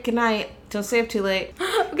 babe, good night. Don't stay up too late.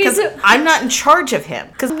 Okay, Because so I'm not in charge of him.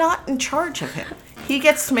 Because I'm not in charge of him. He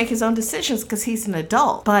gets to make his own decisions because he's an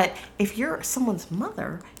adult. But if you're someone's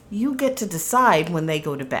mother, you get to decide when they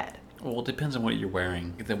go to bed. Well, it depends on what you're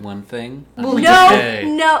wearing. Is it one thing? Well, Like, no, okay.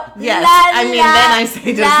 no. Yes, La, I mean, la, then I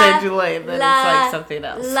say don't la, stay too late. Then la, it's like something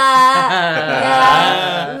else. La, la,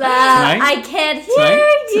 la. Tonight? I can't hear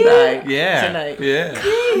Tonight? you. Tonight. Yeah. Tonight. Yeah. Damn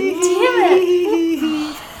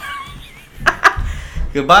it.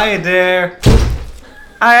 Goodbye, Adair.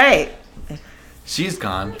 All right. She's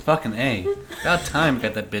gone. Fucking A. About time we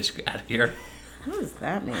got that bitch out of here. What does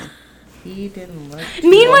that mean? He didn't look.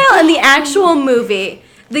 Meanwhile, in the actual movie,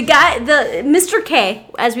 the Mr. K,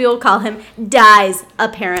 as we will call him, dies,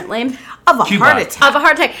 apparently. Of a Cuba. heart attack. Of a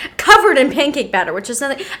heart attack, covered in pancake batter, which is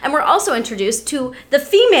something. And we're also introduced to the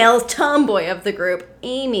female tomboy of the group,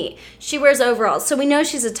 Amy. She wears overalls, so we know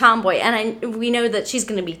she's a tomboy, and we know that she's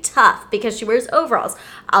going to be tough because she wears overalls,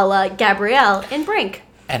 a la Gabrielle in Brink.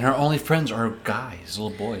 And her only friends are guys,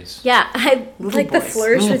 little boys. Yeah, I like the boys.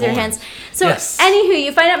 flourish Little with your boys. hands. So, Yes. anywho,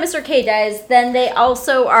 you find out Mr. K dies. Then they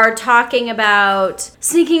also are talking about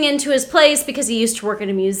sneaking into his place because he used to work at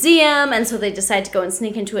a museum, and so they decide to go and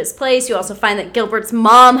sneak into his place. You also find that Gilbert's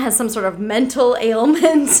mom has some sort of mental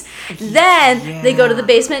ailment. Then they go to the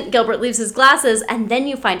basement. Gilbert leaves his glasses, and then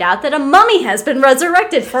you find out that a mummy has been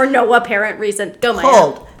resurrected for no apparent reason. Go, Maya.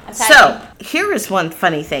 Hold. I'm So, packing. here is one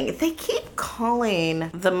funny thing. They keep calling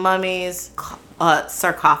the mummy's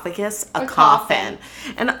sarcophagus a coffin.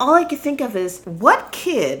 And all I could think of is, what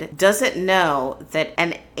kid doesn't know that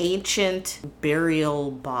an ancient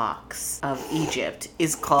burial box of Egypt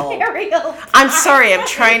is called... Ariel. I'm sorry, I'm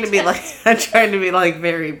trying to be like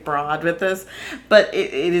very broad with this, but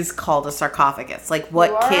it is called a sarcophagus. Like, You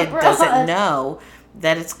what are kid broad. doesn't know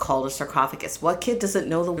that it's called a sarcophagus? What kid doesn't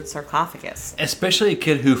know the word sarcophagus? Especially a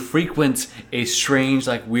kid who frequents a strange,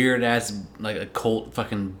 like, weird-ass, like, occult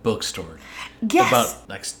fucking bookstore. Yes. About,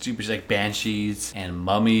 like, stupid, like, banshees and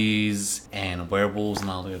mummies and werewolves and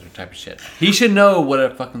all the other type of shit. He should know what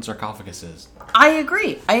a fucking sarcophagus is. I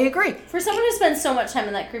agree. For someone who spends so much time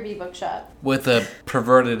in that creepy bookshop. With a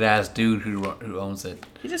perverted-ass dude who owns it.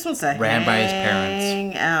 He just wants to Ran by his parents.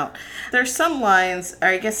 hang out. There's some lines, or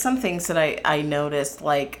I guess some things that I noticed,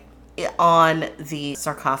 like on the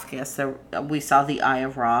sarcophagus, we saw the Eye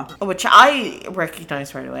of Ra, which I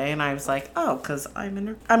recognized right away, and I was like, oh, because I'm a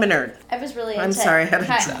nerd. I was really I'm into sorry, I had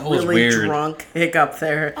Hi. a was really weird. drunk hiccup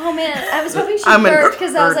there. Oh man, I was hoping she I'm a burped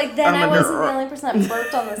because I was nerd. like, then I'm I a wasn't nerd. the only person that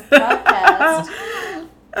burped on this podcast.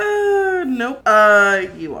 Nope.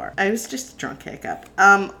 You are. I was just a drunk hiccup.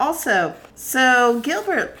 Also, so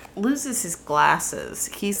Gilbert loses his glasses.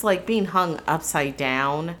 He's like being hung upside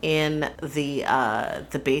down in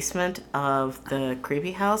the basement of the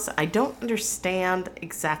creepy house. I don't understand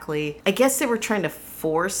exactly. I guess they were trying to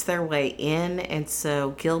force their way in, and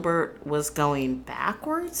so Gilbert was going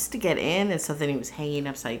backwards to get in, and so then he was hanging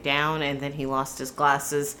upside down, and then he lost his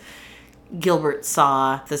glasses. Gilbert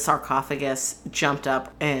saw the sarcophagus, jumped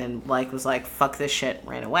up, and was like, fuck this shit,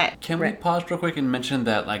 ran away. Can we pause real quick and mention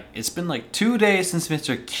that, like, it's been like 2 days since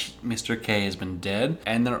Mr. K has been dead,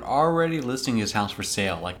 and they're already listing his house for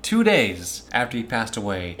sale. Like 2 days after he passed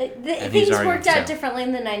away. and he's Things already worked on out sale. differently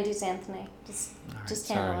in the 90s, Anthony. Just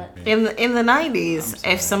handle Sorry. it. In the 90s,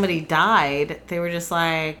 sorry. if somebody died, they were just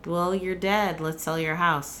like, well, you're dead, let's sell your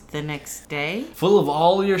house. The next day, Full of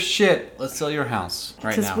all your shit, let's sell your house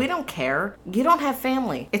right because now. we don't care. You don't have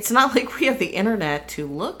family. It's not like we have the internet to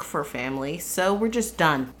look for family, so we're just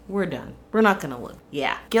done. We're done. We're not gonna look.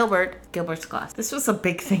 Yeah. Gilbert's glass. This was a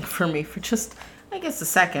big thing for me for just, I guess, a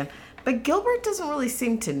second. But Gilbert doesn't really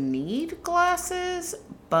seem to need glasses,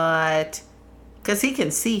 but... because he can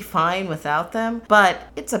see fine without them, but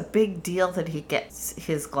it's a big deal that he gets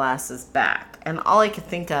his glasses back. And all I could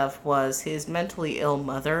think of was his mentally ill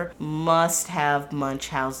mother must have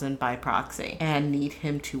Munchausen by proxy and need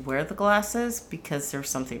him to wear the glasses because there's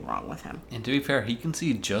something wrong with him. And to be fair, he can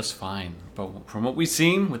see just fine. But from what we've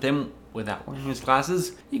seen with him without wearing his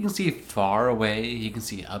glasses, he can see far away, he can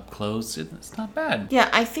see up close. It's not bad. Yeah,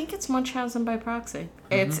 I think it's Munchausen by proxy.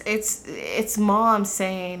 It's mom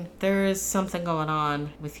saying there is something going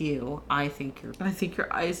on with you. I think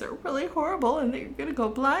your eyes are really horrible and that you're gonna go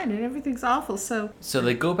blind and everything's awful. So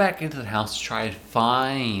they go back into the house to try to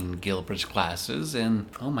find Gilbert's glasses, and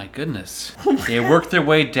oh my goodness. They work their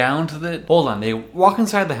way down to the... Hold on, they walk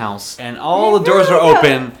inside the house, and all the doors are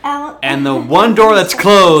open, and the one door that's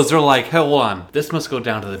closed, they're like, hey, hold on, this must go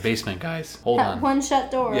down to the basement, guys. Hold That on. one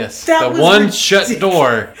shut door. Yes, That the was one shut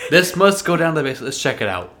door. This must go down to the basement. Let's check it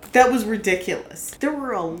out. That was ridiculous. There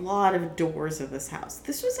were a lot of doors in this house.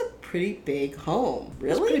 This was a pretty big home.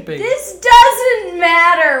 Really? It's pretty big. This doesn't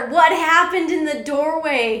matter what happened in the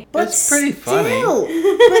doorway. But It's pretty funny.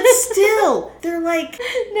 But still, they're like,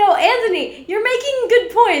 No, Anthony, you're making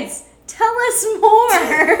good points. Tell us more.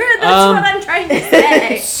 That's what I'm trying to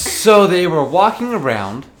say. So they were walking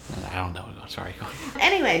around. I don't know. Sorry. Go on.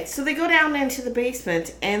 anyway, so they go down into the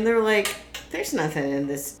basement and they're like, there's nothing in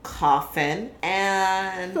this coffin.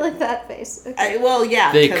 And Like that face. Okay.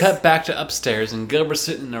 They 'cause- cut back to upstairs, and Gilbert's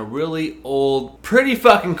sitting in a really old, pretty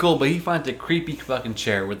fucking cool, but he finds a creepy fucking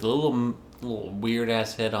chair with a little little weird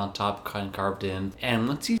ass head on top, kind of carved in. And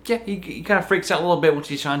once he kind of freaks out a little bit when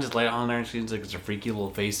she shines his light on there, and she's like, it's a freaky little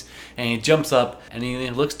face. And he jumps up and he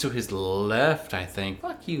looks to his left, I think.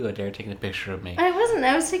 Fuck you, Adair, taking a picture of me. I wasn't.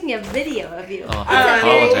 I was taking a video of you. Oh, It's I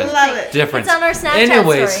okay. apologize. love it. Difference. It's on our Snapchat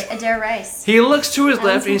Anyways, story, Adair Rice. he looks to his On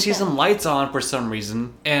left and he sees Snapchat. some lights on for some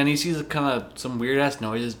reason, and he sees some weird ass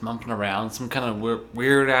noises bumping around. Some kind of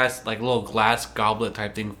weird ass like little glass goblet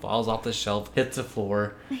type thing falls off the shelf, hits the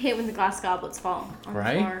floor. I hate when the glass goblets fall on the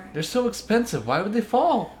Right? floor. They're so expensive. Why would they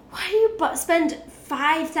fall? Why do you spend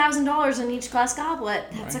 $5,000 on each glass goblet?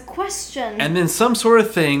 That's a question. And then some sort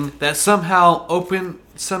of thing that somehow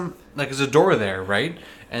there's a door there, right?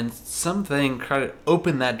 And something tried to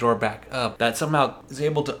open that door back up. That somehow is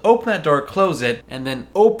able to open that door, close it, and then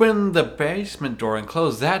open the basement door and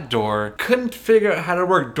close that door. Couldn't figure out how to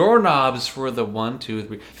work doorknobs for the 1, 2,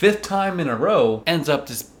 3, 5th time in a row. Ends up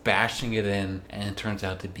just bashing it in, and it turns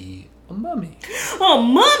out to be a mummy. Oh,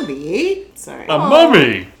 mummy! Sorry. A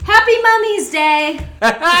mummy! Happy Mummy's Day!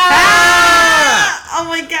 Oh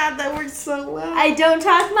my god, that works so well. I don't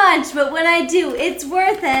talk much, but when I do, it's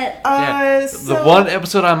worth it. Yeah, So the one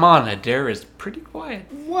episode I'm on, Adair is pretty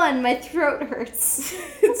quiet. 1, my throat hurts.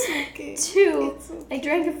 It's okay. 2, It's okay. I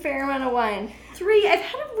drank a fair amount of wine. 3, I've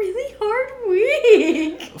had a really hard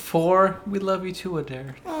week. 4, we love you too,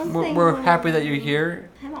 Adair. Oh, we're thank we're you. happy that you're here.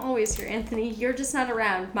 I'm always here, Anthony. You're just not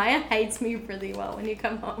around. Maya hides me really well when you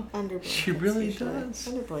come home. Under blankets, She really usually. does.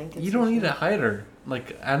 Under blankets. You don't need usually. to hide her.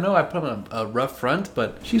 Like, I know I put on a rough front,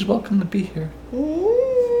 but she's welcome to be here.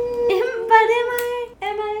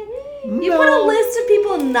 Am I? You No. put a list of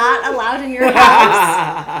people not allowed in your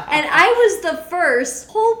house, and I was the first.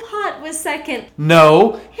 Pol Pot was second.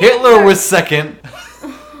 No, Hitler Hitler. was second.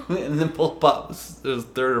 And then Pol Pot was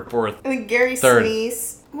 3rd or 4th. And then Gary Third.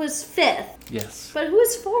 Sinise. Was fifth. Yes. But who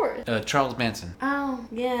was fourth? Charles Manson. Oh,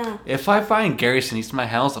 yeah. If I find Gary Sinise in my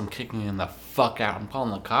house, I'm kicking him the fuck out. I'm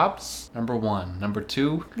calling the cops. Number 1. Number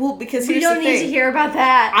 2. Well, because We here's don't the need thing. to hear about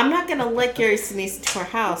that. I'm not gonna let Gary Sinise into our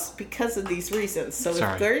house because of these reasons. So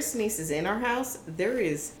Sorry. if Gary Sinise is in our house,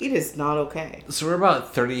 it is not okay. So we're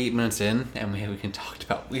about 38 minutes in, and we can talk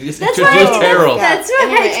about. We just That's introduced right. Harold. That's what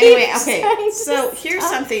I keep Anyway, saying. okay. So here's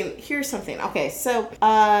Stop. something. Okay, so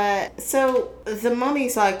the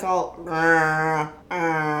mummy's like all.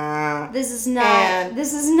 This is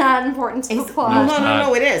And- not important to the He's, plot. No, it's no,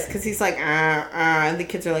 not. it is because he's like, and the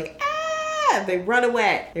kids are like, ah! They run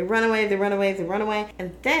away, and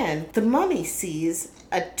then the mummy sees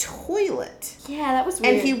a toilet, Yeah, that was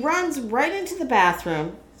weird. and he runs right into the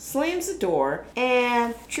bathroom, slams the door,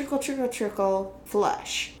 and trickle, trickle, trickle,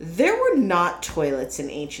 flush. There were not toilets in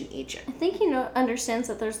ancient Egypt. I think he understands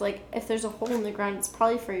that there's if there's a hole in the ground, it's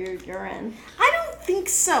probably for your urine. I don't think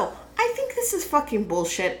so. I think this is fucking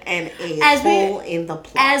bullshit and a As we- hole in the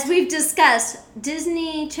plot. As we've discussed,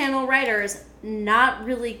 Disney Channel writers not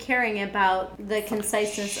really caring about the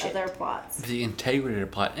conciseness of their plots. The integrity of the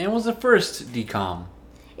plot. And it was the first decom.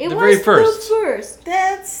 It The was very first. the first.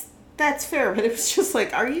 That's fair, but it was just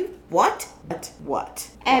like, are you what? What?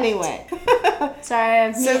 Anyway.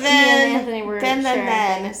 Sorry, So me and Anthony were then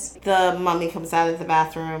sharing things. the mummy comes out of the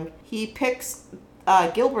bathroom. He picks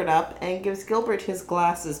Gilbert up and gives Gilbert his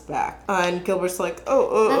glasses back. And Gilbert's like,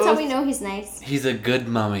 That's how we know he's nice. He's a good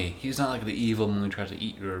mummy. He's not like the evil mummy who tries to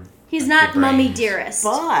eat your. He's your not Mummy brains. Dearest.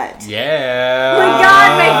 But Yeah. Oh my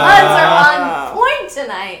god, my puns are on point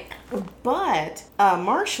tonight. But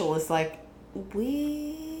Marshall is like,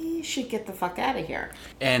 we should get the fuck out of here.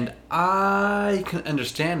 And I can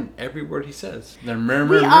understand every word he says. The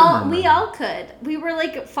We all could. We were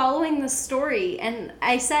following the story, and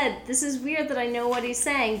I said, "This is weird that I know what he's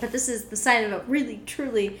saying, but this is the sign of a really,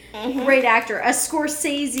 truly great actor, a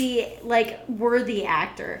Scorsese worthy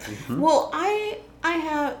actor." Well, I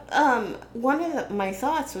have one of my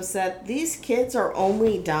thoughts was that these kids are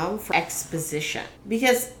only dumb for exposition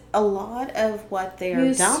because a lot of what they are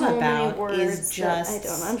Use dumb so many about words is that just I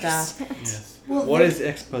don't stuff. understand. Yes. Well, What they- is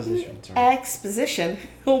exposition? Sorry. Exposition.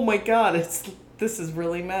 Oh my god, this is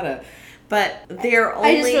really meta. But they're only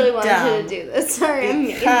I just really wanted dumb you to do this. Sorry, I'm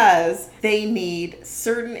mean. because they need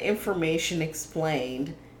certain information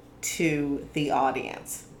explained to the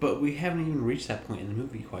audience. But we haven't even reached that point in the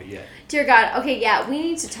movie quite yet. Dear God. Okay, yeah, we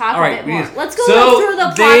need to talk All a right, bit more. because- Let's go so through the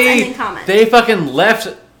plots they- and then comment. They fucking left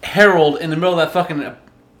Harold in the middle of that fucking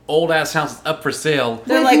old ass house that's up for sale.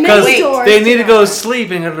 They're With like, Because mixed wait, doors they need to go tomorrow.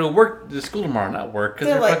 sleep and go to work to school tomorrow. Not work, because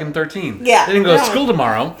They're they're like- fucking 13. Yeah, They didn't go to no. school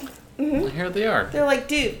tomorrow. Well, here they are. They're like,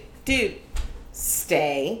 dude,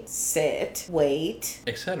 stay, sit, wait.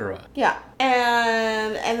 Etc. Yeah.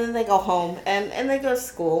 And then they go home and they go to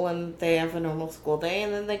school and they have a normal school day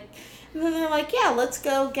and then And then they're like, yeah, let's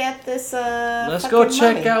go get this, Let's fucking go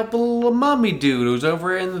check mummy. out the little mummy dude who's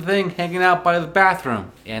over in the thing hanging out by the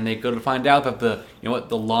bathroom. And they go to find out that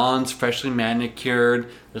the lawn's freshly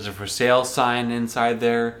manicured. There's a for sale sign inside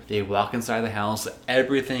there. They walk inside the house.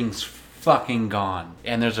 Everything's fucking gone.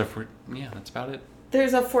 And that's about it.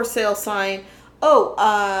 There's a for sale sign.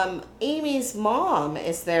 Oh, Amy's mom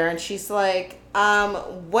is there, and she's like,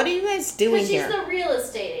 what are you guys doing here? She's the real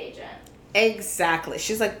estate agent. Exactly.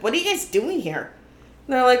 She's like, what are you guys doing here?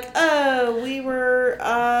 And they're like, oh, we were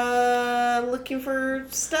looking for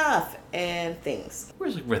stuff and things. We're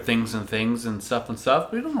looking for things and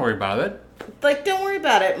stuff. We don't worry about it. Like, don't worry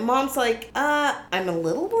about it. Mom's like, I'm a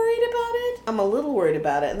little worried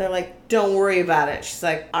about it. And they're like, don't worry about it. She's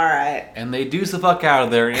like, all right. And they deuce the fuck out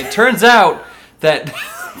of there. And it turns out that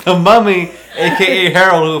the mummy, a.k.a.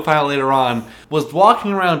 Harold, who we'll find out later on, was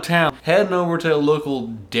walking around town, heading over to a local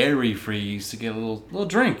Dairy Freeze to get a little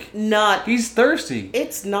drink. He's thirsty.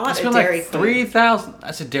 It's not a Dairy Freeze. 3,000. I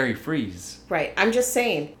said Dairy Freeze. Right. I'm just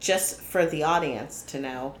saying, just for the audience to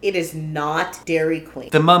know, it is not Dairy Queen.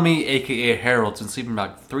 The mummy, a.k.a. Harold's been sleeping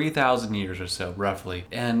about 3,000 years or so, roughly.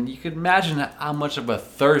 And you can imagine how much of a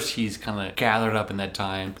thirst he's kind of gathered up in that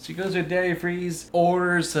time. So he goes to Dairy Freeze,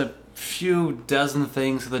 orders a few dozen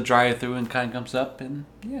things at the drive-thru and kind of comes up and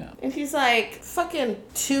And he's like, fucking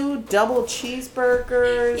 2 double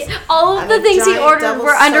cheeseburgers. Yeah, all of the things he ordered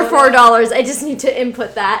were under $4. I just need to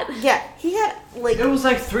input that. Yeah, he had like... It was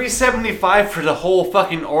like $3.75 for the whole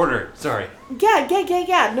fucking order. Sorry.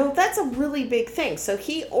 Yeah. No, that's a really big thing. So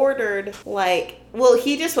he ordered like... Well,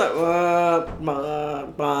 he just went... Blah, blah,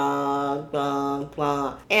 blah,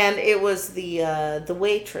 blah. And it was the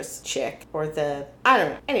waitress chick. Or the... I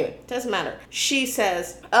don't know. Anyway, doesn't matter. She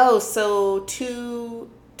says, oh, so 2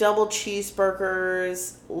 double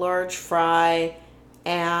cheeseburgers, large fry,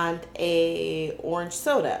 and a orange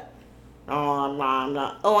soda.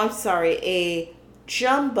 Oh, I'm sorry. A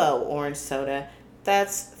jumbo orange soda.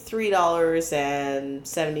 That's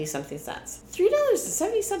 $3.70-something.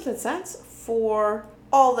 $3.70-something for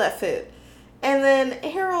all that food. And then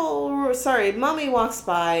Mummy walks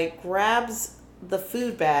by, grabs the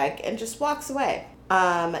food bag, and just walks away.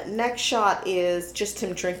 Next shot is just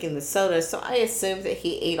him drinking the soda, so I assume that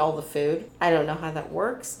he ate all the food. I don't know how that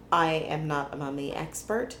works. I am not a mummy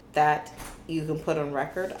expert. That you can put on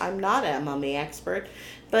record. I'm not a mummy expert.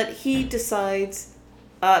 But he decides,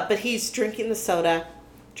 but he's drinking the soda,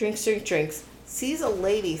 drinks, sees a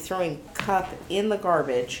lady throwing cup in the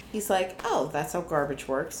garbage. He's like, oh, that's how garbage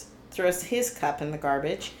works. Throws his cup in the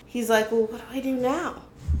garbage. He's like, well, what do I do now?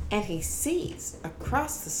 And he sees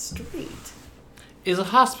across the street is a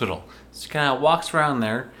hospital. So he kind of walks around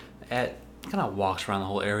there, walks around the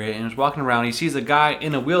whole area, and he's walking around. He sees a guy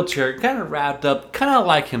in a wheelchair, kind of wrapped up, kind of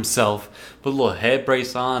like himself, put a little head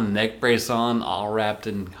brace on, neck brace on, all wrapped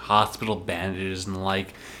in hospital bandages and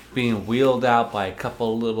like, being wheeled out by a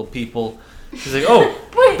couple of little people. He's like, oh,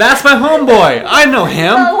 that's my homeboy. I know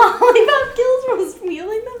him. The Lollipop Kills was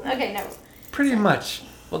wheeling them? Okay, no. Pretty much.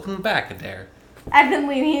 Welcome back, Adair. I've been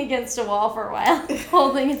leaning against a wall for a while,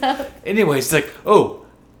 holding it up. Anyways, he's like, oh,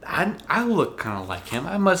 I look kind of like him.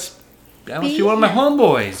 I must be one of my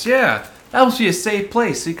homeboys. Yeah, that must be a safe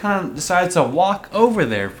place. So he kind of decides to walk over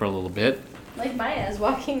there for a little bit. Like Maya is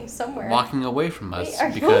walking somewhere. Walking away from us. Wait, are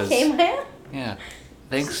you okay, Maya? Yeah.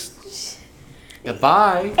 Thanks.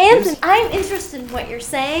 Goodbye. Anthony, I'm interested in what you're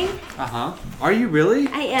saying. Uh-huh. Are you really?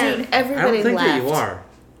 I am. Dude, everybody I don't think left. that you are.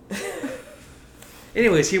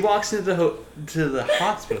 Anyways, he walks into to the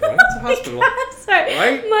hospital, right? It's a hospital. God, sorry.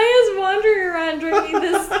 Right? Maya's wandering around drinking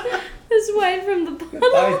this wine from the bottle.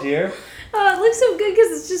 Goodbye, dear. Oh, it looks so good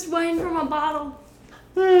because it's just wine from a bottle.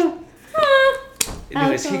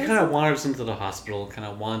 Anyways, he kind of wanders into the hospital, kind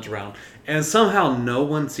of wanders around, and somehow no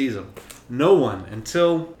one sees him. No one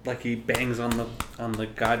until like he bangs on the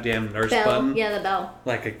goddamn nurse button. Yeah, the bell.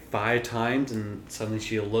 Like 5 times, and suddenly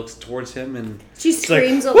she looks towards him and She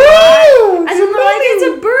screams like, a lot. Woo! And then they're like, it's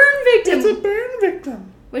a burn victim. It's a burn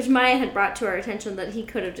victim. Which Maya had brought to our attention that he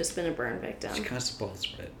could have just been a burn victim. She kind of spoils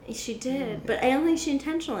it. She did, but I don't think she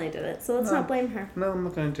intentionally did it, so let's not blame her. No, I'm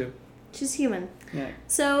not going to. She's human. Yeah.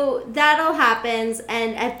 So that all happens,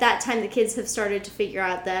 and at that time the kids have started to figure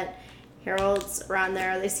out that Harold's around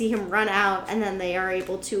there. They see him run out, and then they are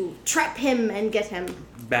able to trap him and get him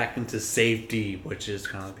back into safety, which is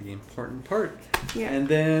kind of the important part. Yeah. And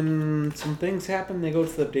then some things happen. They go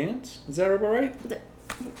to the dance. Is that about right?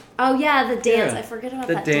 Oh yeah, the dance. Yeah. I forget about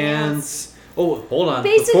the that dance. Oh, hold on.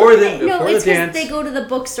 Basically, before it's the dance, because they go to the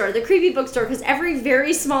bookstore, the creepy bookstore, because every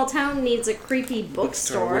very small town needs a creepy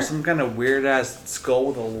bookstore. With some kind of weird ass skull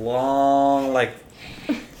with a long, like,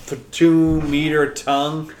 2-meter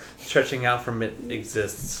tongue stretching out from it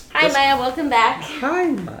exists. Hi, Maya. Welcome back. Hi,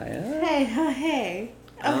 Maya. Hey, hey.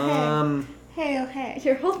 Hey, oh, hey.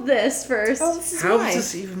 Here, hold this first. Oh, this is How why. is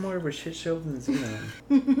this even more of a shit show than Xenon?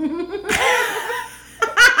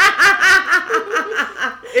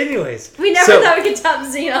 Anyways. We never thought we could top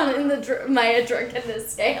Xenon in the Maya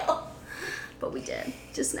drunkenness scale. But we did,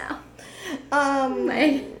 just now.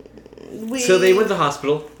 Maya. So they went to the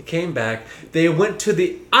hospital, they came back, they went to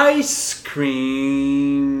the ice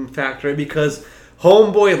cream factory because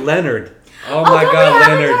homeboy Leonard. Oh my god, we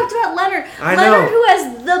haven't Leonard. talked about Leonard. I Leonard, know. who has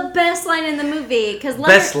the best line in the movie. Because Leonard...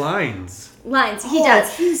 Best lines. Lines, he Oh, does.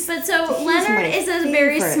 But so he's Leonard my is a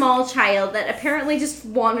very favorite. small child that apparently just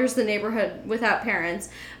wanders the neighborhood without parents.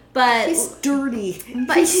 But He's dirty.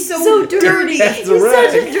 But he's so dirty. That's He's right.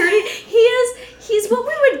 such a dirty. He's what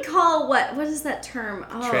we would call what is that term?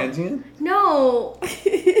 Oh. Transient? No.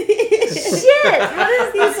 Shit. What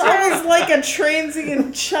is He's this? always like a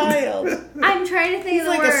transient child. I'm trying to think He's of the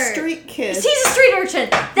like word. a street kid. He's a street urchin.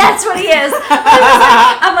 That's what he is.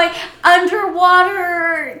 I'm like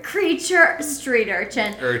underwater creature, street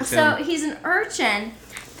urchin. So he's an urchin.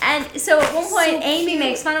 And so at one point, So Amy cute.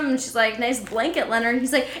 makes fun of him. She's like, "Nice blanket, Leonard." And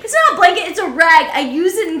he's like, "It's not a blanket. It's a rag. I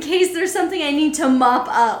use it in case there's something I need to mop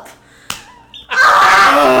up." So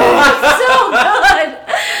good.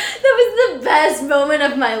 That was the best moment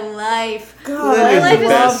of my life. God, My Leonard's life the is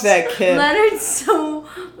best. that kid.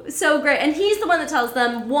 Leonard's so great, and he's the one that tells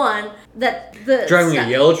them that the Driving a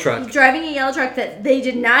yellow truck. driving a yellow truck that they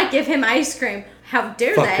did not give him ice cream. How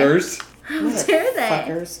dare Fuckers. they? How dare they?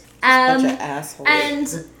 Fuckers. Bunch of assholes. And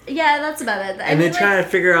yeah, that's about it. And they're trying to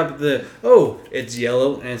figure out it's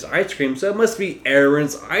yellow and it's ice cream, so it must be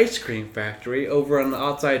Aaron's Ice Cream Factory over on the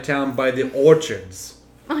outside of town by the orchards.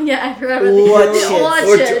 Oh yeah, I forgot about Orchards.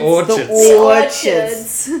 the The orchards.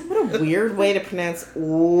 orchards. What a weird way to pronounce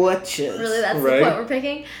orchards. Really, that's Right. the point we're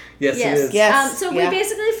picking? Yes, it is. Yes. So yeah. we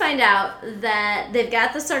basically find out that they've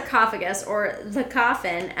got the sarcophagus or the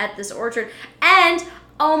coffin at this orchard, and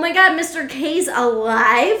oh my god, Mr. K's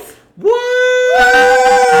alive. What?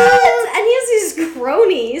 And he has these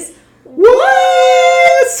cronies.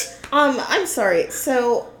 What? I'm sorry.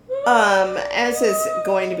 So, as is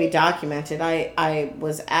going to be documented, I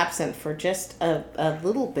was absent for just a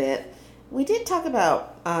little bit. We did talk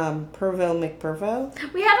about Pervo McPervo.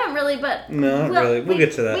 We haven't really, but No, not really. We'll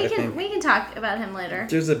get to that, We I can think. we can talk about him later.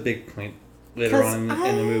 There's a big point later 'Cause on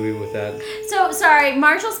in the movie with that. So sorry,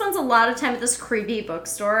 Marshall spends a lot of time at this creepy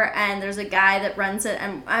bookstore, and there's a guy that runs it,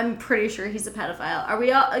 and I'm pretty sure he's a pedophile. Are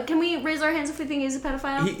we all? Can we raise our hands if we think he's a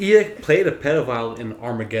pedophile? He played a pedophile in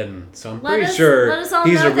Armageddon, so I'm pretty let sure us all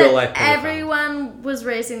he's know a real that life pedophile. everyone was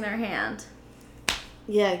raising their hand.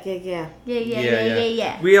 Yeah.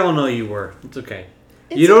 Yeah. We all know you were. It's okay.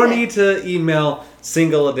 It's You don't okay. need to email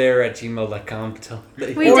singleadair@gmail.com to tell me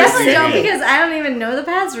that We you definitely don't Siri. because I don't even know the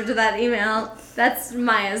password to that email. That's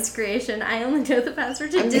Maya's creation. I only know the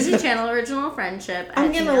password to Disney Channel Original Friendship. I'm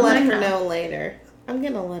at gonna let her gmail.com. know later.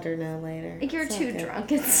 You're It's too okay.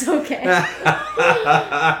 drunk. It's okay.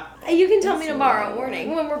 You can tell me tomorrow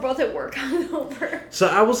morning when we're both at work hungover. So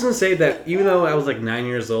I was gonna say that even though I was like 9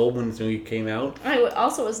 years old when this movie came out, I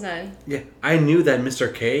also was 9. yeah, I knew that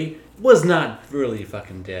Mr. K was not really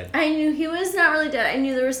fucking dead. I knew he was not really dead. I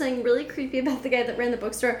knew there was something really creepy about the guy that ran the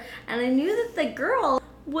bookstore, and I knew that the girl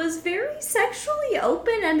was very sexually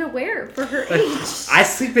open and aware for her age. I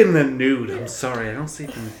sleep in the nude. I'm sorry, I don't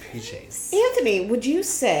sleep in the PJs. Anthony, would you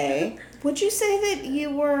say that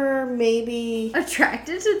you were maybe...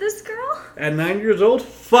 Attracted to this girl? At 9 years old?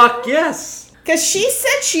 Fuck yes! Because she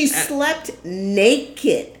said she slept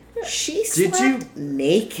naked. She Did you? slept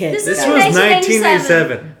naked. This This is was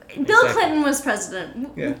 1987. 1987. Bill Clinton was president.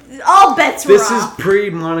 Yeah. All bets were This is off.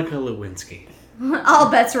 pre-Monica Lewinsky. All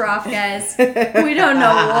bets were off, guys. We don't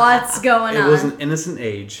know what's going It on. was an innocent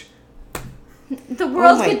age. The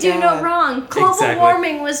world my could do no God. wrong. Global Exactly.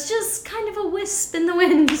 warming was just kind of a wisp in the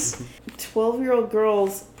wind. 12-year-old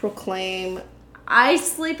girls proclaim... I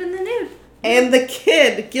sleep in the nude. And the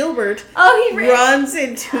kid, Gilbert, Oh, he ran. runs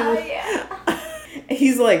into... Oh, yeah.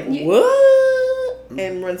 He's like, You- what?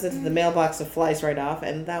 And runs into the mailbox and flies right off.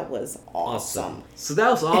 And that was awesome. So that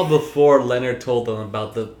was all before Leonard told them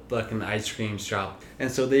about the fucking ice cream shop. And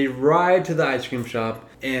so they ride to the ice cream shop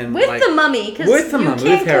and With like, the mummy, because With the you mummy,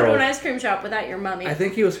 can't with go to Harold. an ice cream shop without your mummy. I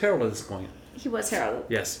think he was Harold at this point. He was Harold.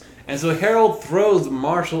 Yes. And so Harold throws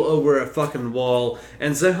Marshall over a fucking wall,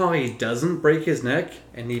 and somehow he doesn't break his neck,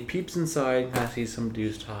 and he peeps inside and kind of sees some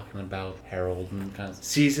dudes talking about Harold and kind of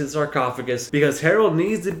sees his sarcophagus, because Harold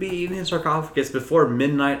needs to be in his sarcophagus before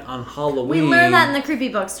midnight on Halloween. We learn that in the creepy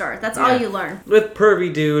bookstore. That's all you learn. With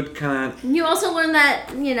pervy dude kind of... You also learn that,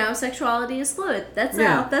 sexuality is fluid.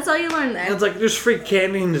 That's all you learn there. And it's like, there's free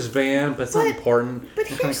candy in this van, but it's not important.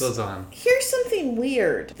 But it kind of goes on. Here's something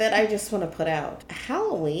weird that I just want to put out.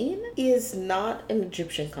 Halloween is not an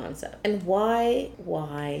Egyptian concept. And why? Well,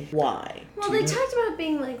 they talked about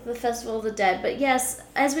being like the Festival of the Dead, but yes,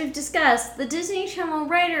 as we've discussed, the Disney Channel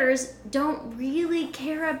writers don't really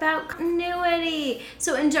care about continuity.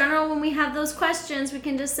 So in general, when we have those questions, we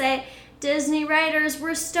can just say, Disney writers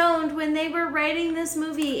were stoned when they were writing this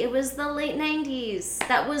movie. It was the late 90s.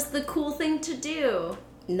 That was the cool thing to do.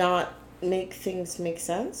 Not make things make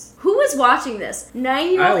sense? Who was watching this?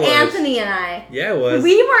 9-year-old Anthony and I. Yeah, it was.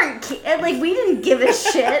 We weren't, we didn't give a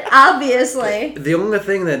shit, obviously. The only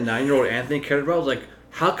thing that 9-year-old Anthony cared about was like,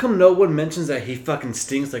 how come no one mentions that he fucking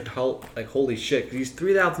stinks like holy shit? 'Cause he's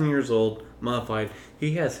 3,000 years old, mummified.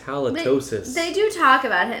 He has halitosis. They do talk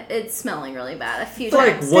about it smelling really bad a few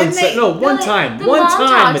like times. one time. The One mom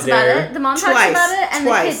time, talks about Adair. it. The mom talks about it, and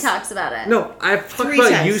the kid talks about it. No, I've talked 3 about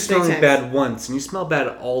times, you 3 smelling times. bad once, and you smell bad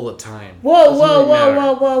all the time. Whoa.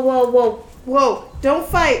 Don't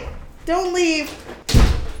fight. Don't leave.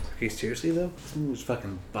 Okay, seriously though? This movie was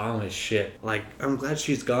fucking bomb as shit. Like, I'm glad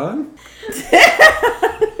she's gone.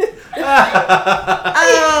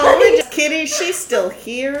 Oh, we're just kidding. She's still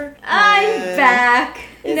here. I'm back.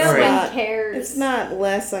 No one Alright. cares. It's not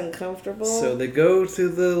less uncomfortable. So they go to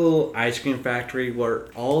the little ice cream factory where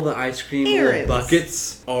all the ice cream Errands. little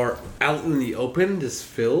buckets are out in the open, just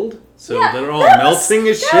filled. So Yeah, they're all that melting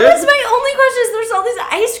as shit. That was my only question. Is there's all these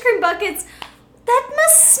ice cream buckets. That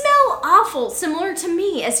must smell awful, similar to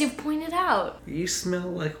me, as you've pointed out. You smell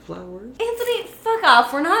like flowers. Anthony, fuck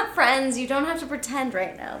off. We're not friends. You don't have to pretend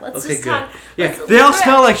right now. Let's Okay, just good. talk. Yeah, let's- they all let's-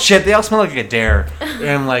 smell like shit. They all smell like a dare.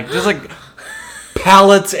 And like, there's like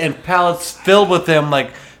pallets and pallets filled with them,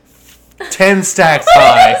 like 10 stacks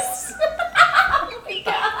high. Oh my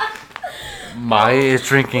god. Maya is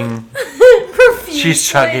drinking. Profusely. She's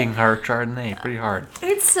chugging her Chardonnay pretty hard.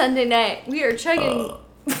 It's Sunday night. We are chugging.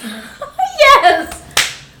 Yes!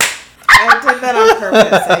 I did that on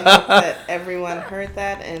purpose. I hope that everyone heard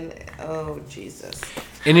that, and oh Jesus!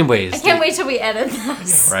 Anyways, I can't wait till we edit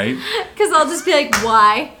this. right? Because I'll just be like,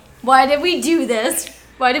 why? Why did we do this?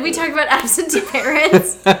 Why did we talk about absentee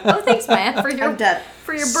parents? Oh, thanks, Maya, for your I'm dead.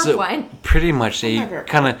 for your burp wine. Pretty much, they my burp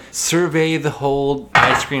kind of survey the whole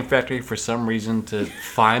ice cream factory for some reason to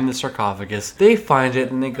find the sarcophagus. They find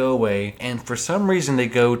it and they go away. And for some reason, they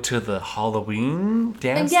go to the Halloween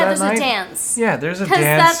dance Yeah, that there's night. a dance. Yeah, there's a Because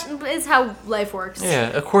dance. that is how life works. Yeah,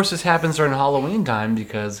 of course this happens during Halloween time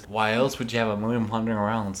because why else would you have a movie wandering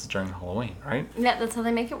around during Halloween, right? Yeah, that's how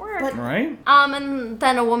they make it work. Right? And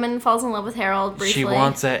then a woman falls in love with Harold briefly. She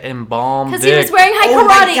wants that embalmed because dick. he was wearing high Oh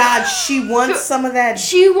karate. my God! She wants some of that.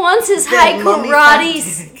 She wants his That high mummified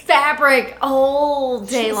karate fabric all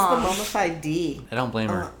day She wants long. the mummified D. I don't blame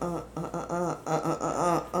her.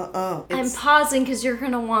 I'm It's- pausing because you're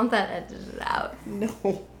gonna want that edited out. No.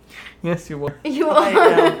 Yes, you will. You I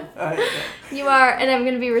are. know. You are, and I'm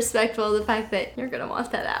gonna be respectful of the fact that you're gonna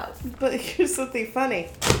want that out. But here's something funny.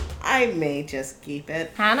 I may just keep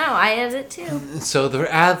it. I know, I edit too. So they're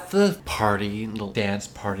at the party, little dance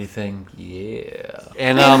party thing. Yeah.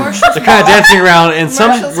 And Marshall's they're kind of dancing around, and some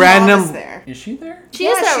Marshall's mom random. is there. Is she there? She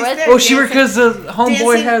is Yeah, there she's with. there. Oh, she dancing- because the homeboy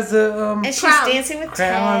dancing- has a And she's Crown. dancing with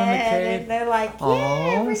Crown and the Ted, cake. and they're like, yeah,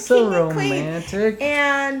 Oh, we're so king and queen. romantic.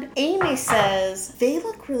 And Amy says they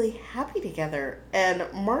look really happy together, and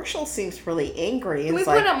Marshall seems really angry. And We it's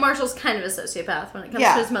point like, out Marshall's kind of a sociopath when it comes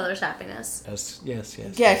Yeah. to his mother's happiness. Yes.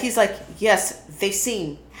 yeah, he's like, yes, they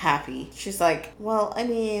seem happy. She's like, well, I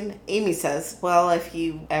mean, Amy says, well, if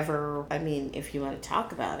you want to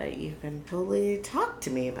talk about it, you can totally talk to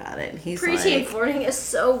me about it. And he's Preteen like, flirting is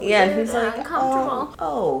so weird yeah, he's and like,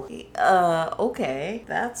 uncomfortable. okay,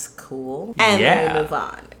 that's cool. And then Yeah. we move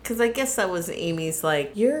on. Because I guess that was Amy's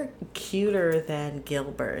like, you're cuter than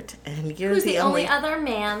Gilbert, and you're Who's the only other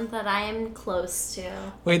man that I am close to?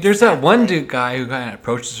 Wait, there's that one dude guy who kind of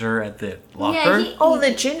approaches her at the locker. he- Oh,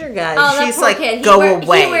 the ginger guy. Oh, that She's poor like, kid. go He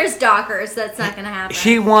away. wears Dockers. That's not gonna happen.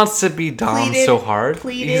 He wants to be Dom Pleated- so hard. He's a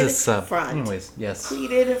pleated sub. front. Anyways, yes.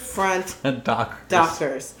 Pleated front A Doc.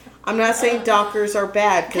 Dockers. I'm not saying Dockers are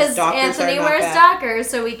bad, because Because Dockers Anthony are not wears bad. Dockers,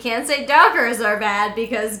 so we can't say Dockers are bad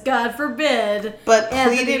because God forbid But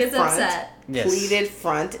Anthony pleated gets front. upset. Yes. Pleated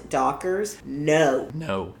front Dockers? No.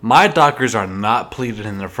 No. My Dockers are not pleated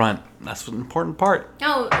in the front. That's the important part.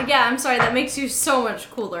 Oh, yeah, I'm sorry. That makes you so much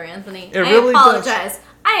cooler, Anthony. It really I apologize.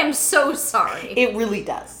 I am so sorry. It really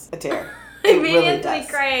does, Adair. I It made really Anthony does.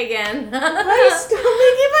 cry again. Please don't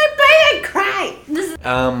making my baby cry.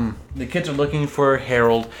 The kids are looking for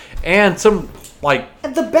Harold and some, like,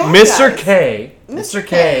 The bad Mr. guys. K. Mr.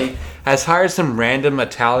 K has hired some random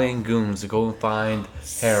Italian goons to go and find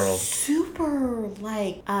Harold. Super,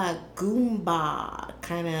 like, Goomba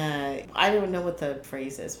kind of. I don't know what the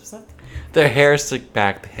phrase is. Was that? Their hair is slicked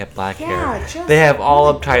back, they have black Yeah, hair. just They have all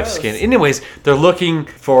really uptight gross. skin. Anyways, they're looking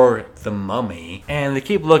for the mummy, and they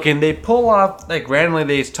keep looking. They pull off, like, randomly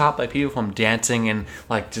they stop, like, people from dancing and,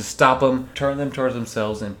 like, just stop them, turn them towards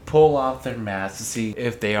themselves, and pull off their masks to see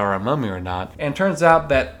if they are a mummy or not. And it turns out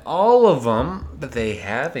that all of them that they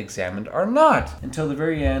have examined are not, until the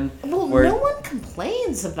very end, Well, where, no one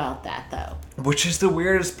complains about that, though. which is the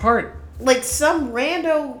weirdest part. Like, some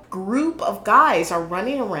rando group of guys are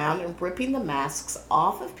running around and ripping the masks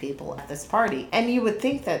off of people at this party. And you would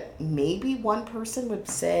think that maybe one person would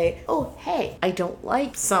say, oh, hey, I don't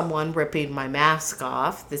like someone ripping my mask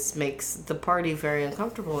off. This makes the party very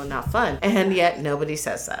uncomfortable and not fun. And yet nobody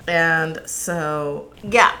says that. And so,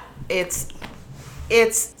 yeah, it's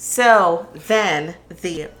so then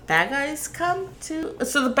the bad guys come to.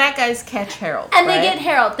 So the bad guys catch Harold. And right? they get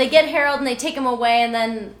Harold. They get Harold and they take him away, and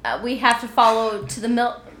then we have to follow to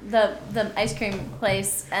the ice cream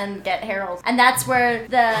place and get Harold. And that's where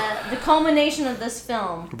the culmination of this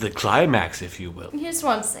film. The climax, if you will. You just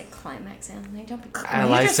want to say climax, Anthony. Don't be I You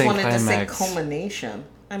like just saying wanted climax. to say culmination.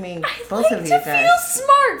 I mean, I both like of you to guys. feel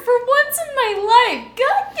smart for once in my life.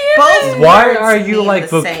 God damn Both it. Why words are you, mean like,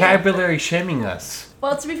 the same. vocabulary shaming us?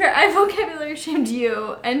 Well, to be fair, I vocabulary shamed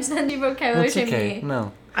you, and then you vocabulary That's shamed okay. me.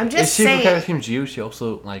 No. I'm If just she saying. vocabulary shames you, she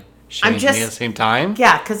also, like, shames just- me at the same time.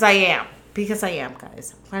 Yeah, because I am. Because I am,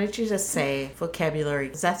 guys. Why did you just say vocabulary?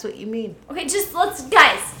 Because that's what you mean. Okay, just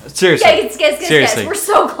guys. Seriously. Guys, Seriously. we're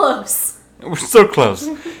so close. We're so close.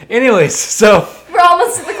 Anyways, so We're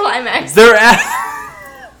almost to the climax. they're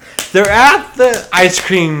at the ice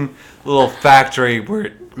cream little factory where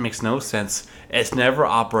it makes no sense. It's never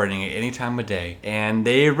operating at any time of day. And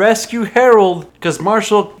they rescue Harold because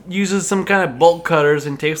Marshall uses some kind of bolt cutters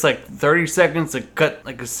and takes like 30 seconds to cut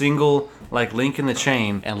like a single like link in the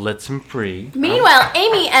chain and lets him free. Meanwhile,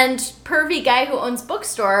 Amy and pervy guy who owns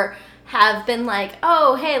bookstore have been like,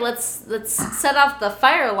 oh hey, let's set off the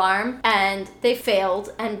fire alarm, and they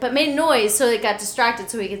failed but made noise, so they got distracted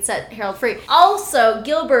so we could set Harold free. Also,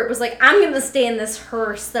 Gilbert was like, I'm gonna stay in this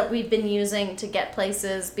hearse that we've been using to get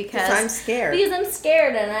places because I'm scared. Because I'm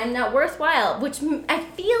scared and I'm not worthwhile, which I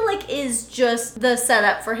feel like is just the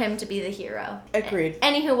setup for him to be the hero. Agreed.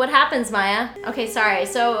 Anywho, what happens, Maya? Okay, sorry.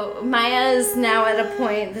 So Maya is now at a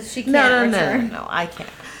point that she can't return. No, I can't.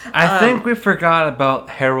 I think we forgot about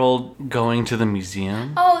Harold going to the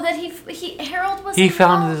museum. Oh, that Harold was. He in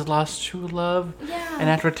found love. his lost true love. Yeah. And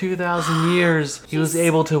after 2,000 years, he was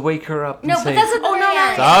able to wake her up and No, say, but that's at the Oh, no, very no,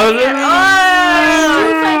 end. "Thousand You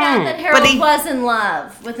find out that Harold But he- was in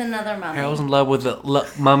love with another mummy. Harold's in love with a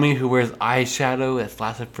mummy who wears eyeshadow that's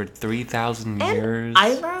lasted for 3,000 years. And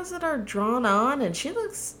eyebrows that are drawn on, and she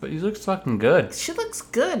looks But he looks fucking good.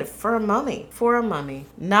 good for a mummy. For a mummy.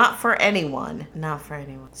 Not for anyone. Not for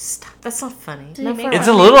anyone. Stop. That's not funny. Did Not he for make It's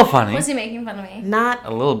fun a of me? little funny. Was he making fun of me? Not.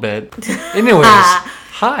 A little bit. Anyways,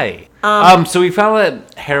 hi. So we found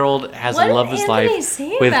that Harold has What a love did of his Anthony life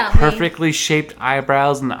say with about me? perfectly shaped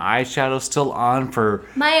eyebrows and the eyeshadow still on for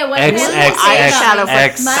Maya, what X, did X, Anthony say X, about eyeshadow me? for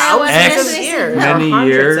X, Maya, what did X, Anthony say years. about me? many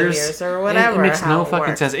hundreds of years. years or And whatever, It makes how no it fucking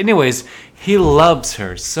works. sense. Anyways, he loves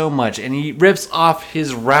her so much, and he rips off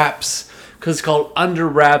his wraps because it's called under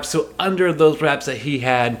wraps. So under those wraps that he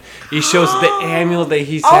had, he shows the amulet that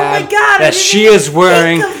he's Oh had my God, I that didn't she even is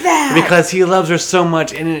wearing think of that. because he loves her so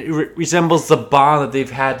much, and it resembles the bond that they've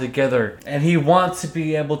had together. And he wants to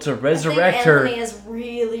be able to I think resurrect her. Anthony is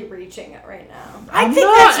really reaching it right now. I I'm think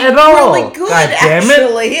not that's at all. really good, God damn it.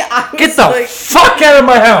 actually. I was Get the like, fuck out of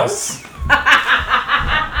my house!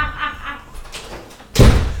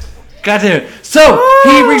 God damn it. So,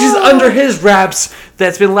 he reaches under his wraps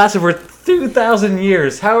that's been lasting for 2,000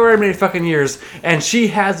 years, however many fucking years, and she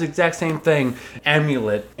has the exact same thing,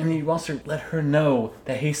 amulet, and he wants to let her know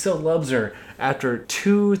that he still loves her after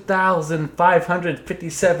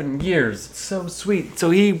 2,557 years. So sweet.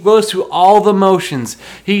 So he goes through all the motions.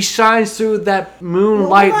 He shines through that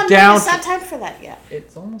moonlight hold on, down. It's not time for that yet.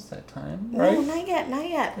 It's almost that time, right? No, not yet, not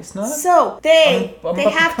yet. It's not? So they I'm they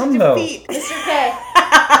about to have come, to though. defeat. Mr. K.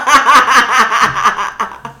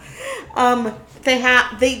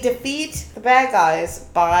 They defeat the bad guys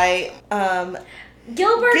by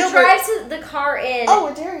Gilbert drives the car in. Oh,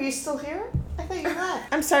 Adair, are you still here? I thought you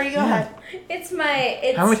left. I'm sorry, go ahead. It's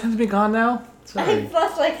How many times have we gone now? Sorry. I've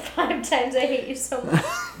left like 5 times. I hate you so much.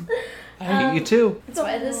 I hate you too. That's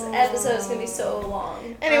why this episode is gonna be so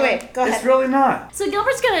long. Anyway, go ahead. It's really not. So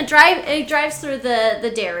Gilbert's gonna drive. He drives through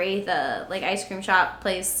the dairy, the like ice cream shop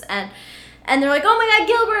place, and they're like, "Oh my God,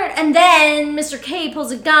 Gilbert!" And then Mr. K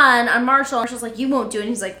pulls a gun on Marshall. Marshall's like, "You won't do it." And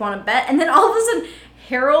he's like, "Want to bet?" And then all of a sudden,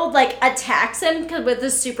 Harold like attacks him with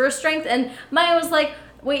his super strength, and Maya was like,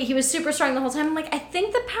 wait, he was super strong the whole time. I'm like, I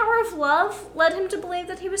think the power of love led him to believe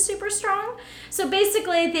that he was super strong. So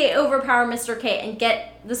basically, they overpower Mr. K and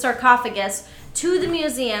get the sarcophagus to the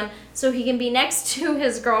museum so he can be next to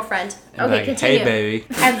his girlfriend. And okay, like, continue. hey, baby.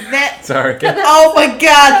 And that. Sorry. Oh my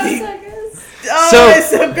God.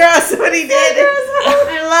 It's so gross what he did.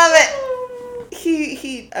 I love it.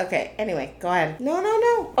 Okay, anyway, go ahead.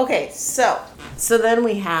 No. Okay, so then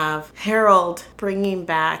we have Harold bringing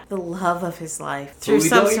back the love of his life. But we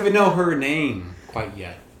don't even know her name quite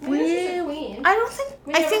yet. I don't think.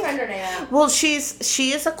 I think. Her name out. Well, she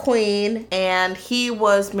is a queen, and he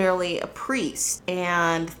was merely a priest,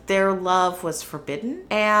 and their love was forbidden.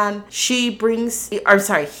 And he brings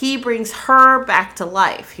her back to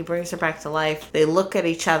life. He brings her back to life. They look at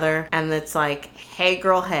each other, and it's like, hey,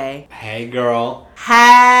 girl, hey. Hey, girl.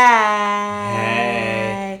 Hey.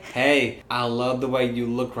 Hey, I love the way you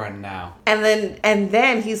look right now. And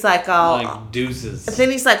then he's like, oh. Like deuces.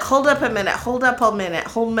 Then he's like, hold up a minute. Hold up.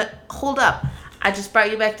 I just brought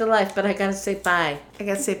you back to life, but I gotta say bye. I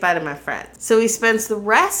gotta say bye to my friends. So he spends the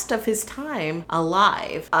rest of his time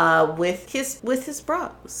alive with his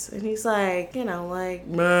bros. And he's like, friend.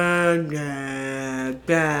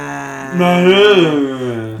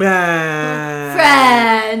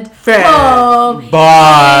 Home.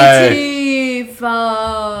 Bye.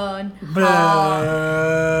 Phone.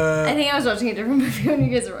 I think I was watching a different movie when you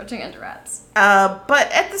guys were watching Under Wraps.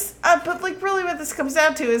 But really what this comes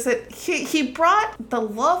down to is that he brought the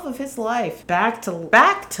love of his life back to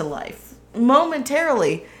life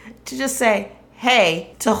momentarily to just say,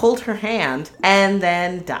 hey, to hold her hand and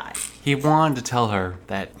then die. He wanted to tell her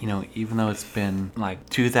that, even though it's been like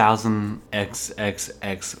 2,000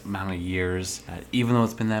 XXX amount of years, even though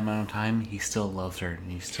it's been that amount of time, he still loves her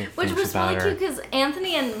and he still thinks about her. Which was really cute because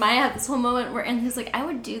Anthony and Maya had this whole moment where Anthony's like, I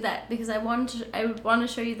would do that because I would want to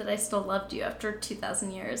show you that I still loved you after 2,000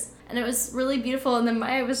 years. And it was really beautiful. And then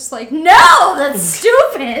Maya was just like, no, that's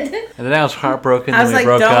stupid. And then I was heartbroken. I was like,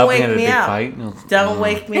 broke don't up wake and had a me big up. fight. Don't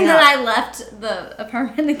wake me up. And up. then I left the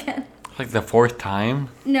apartment again. Like the 4th time?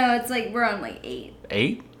 No, it's like we're on like 8.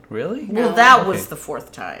 8? Really? No. Well, that was the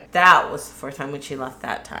 4th time. That was the 4th time when she left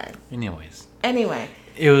that time. Anyway.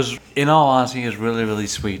 It was, in all honesty, it was really, really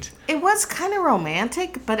sweet. It was kind of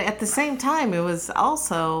romantic, but at the same time, it was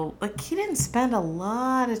also, like, he didn't spend a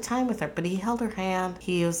lot of time with her, but he held her hand.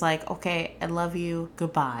 He was like, okay, I love you,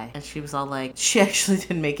 goodbye. And she was all like, she actually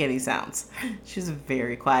didn't make any sounds. She was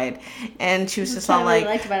very quiet. And she was just all like... I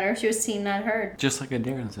really liked about her. She was seen, not heard. Just like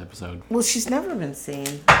Adair in this episode. Well, she's never been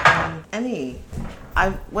seen.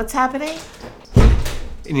 What's happening?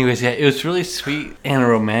 Anyways, yeah, it was really sweet and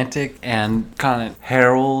romantic, and kind of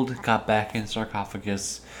Harold got back in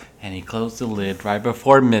sarcophagus, and he closed the lid right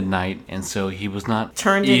before midnight, and so he was not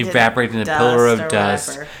evaporating in a pillar of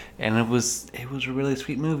dust. And it was a really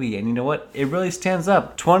sweet movie, and you know what? It really stands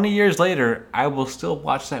up. 20 years later, I will still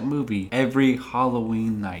watch that movie every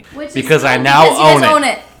Halloween night because I now own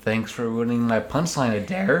it. Thanks for ruining my punchline,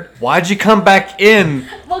 Adair. Why'd you come back in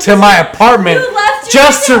to my apartment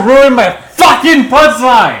just to ruin my fucking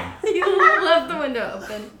punchline? You left the window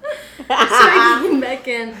open. So you came back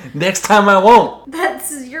in. Next time I won't.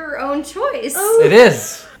 That's your own choice. It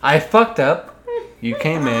is. I fucked up. You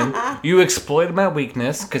came in. You exploited my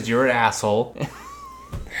weakness because you're an asshole.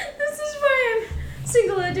 This is why I'm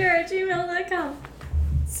singleadair@gmail.com.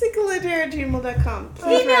 singleadair@gmail.com.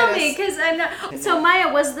 Email me because I'm not. So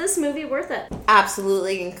Maya, was this movie worth it?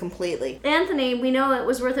 Absolutely and completely. Anthony, we know it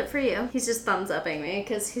was worth it for you. He's just thumbs upping me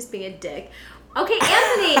because he's being a dick. Okay,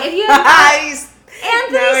 Anthony, if you have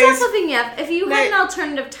Anthony's also being up. If you had an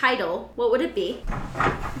alternative title, what would it be?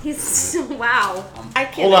 Wow. I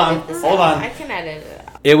can Hold on. I can edit it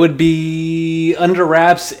out. It would be Under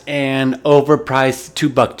Wraps and Overpriced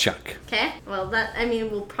 $2 Chuck. Okay. Well,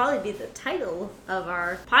 will probably be the title of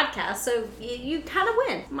our podcast. So you kind of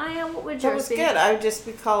win. Maya, what would yours be? That was good. I would just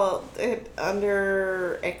call it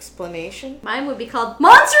Under Explanation. Mine would be called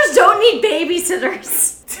Monsters Don't Need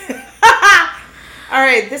Babysitters. All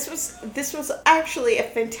right, this was actually a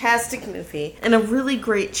fantastic movie and a really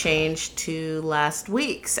great change to last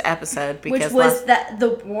week's episode Which because was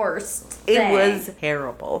the worst it thing. was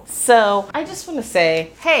terrible. So I just want to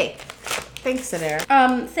say, hey, thanks, Adair.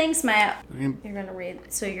 Thanks, Matt. You're gonna read.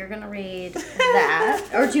 So you're gonna read that,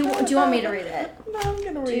 or do you want me to read it? No, I'm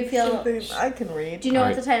gonna read. Do you feel? something I can read. Do you know All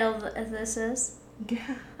what the title of this is?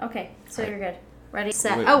 Yeah. Okay, so you're good. Ready,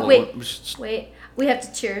 set. Wait, Wait. We have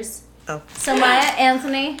to cheers. Oh. So Maya,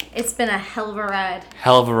 Anthony, it's been a hell of a ride.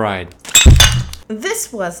 Hell of a ride.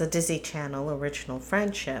 This was a Disney Channel original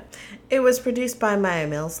friendship. It was produced by Maya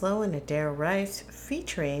Millslow and Adair Rice,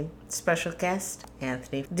 featuring special guest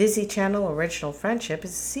Anthony. Disney Channel original friendship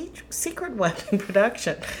is a secret weapon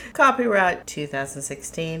production. Copyright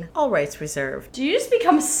 2016. All rights reserved. Do you just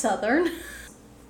become Southern?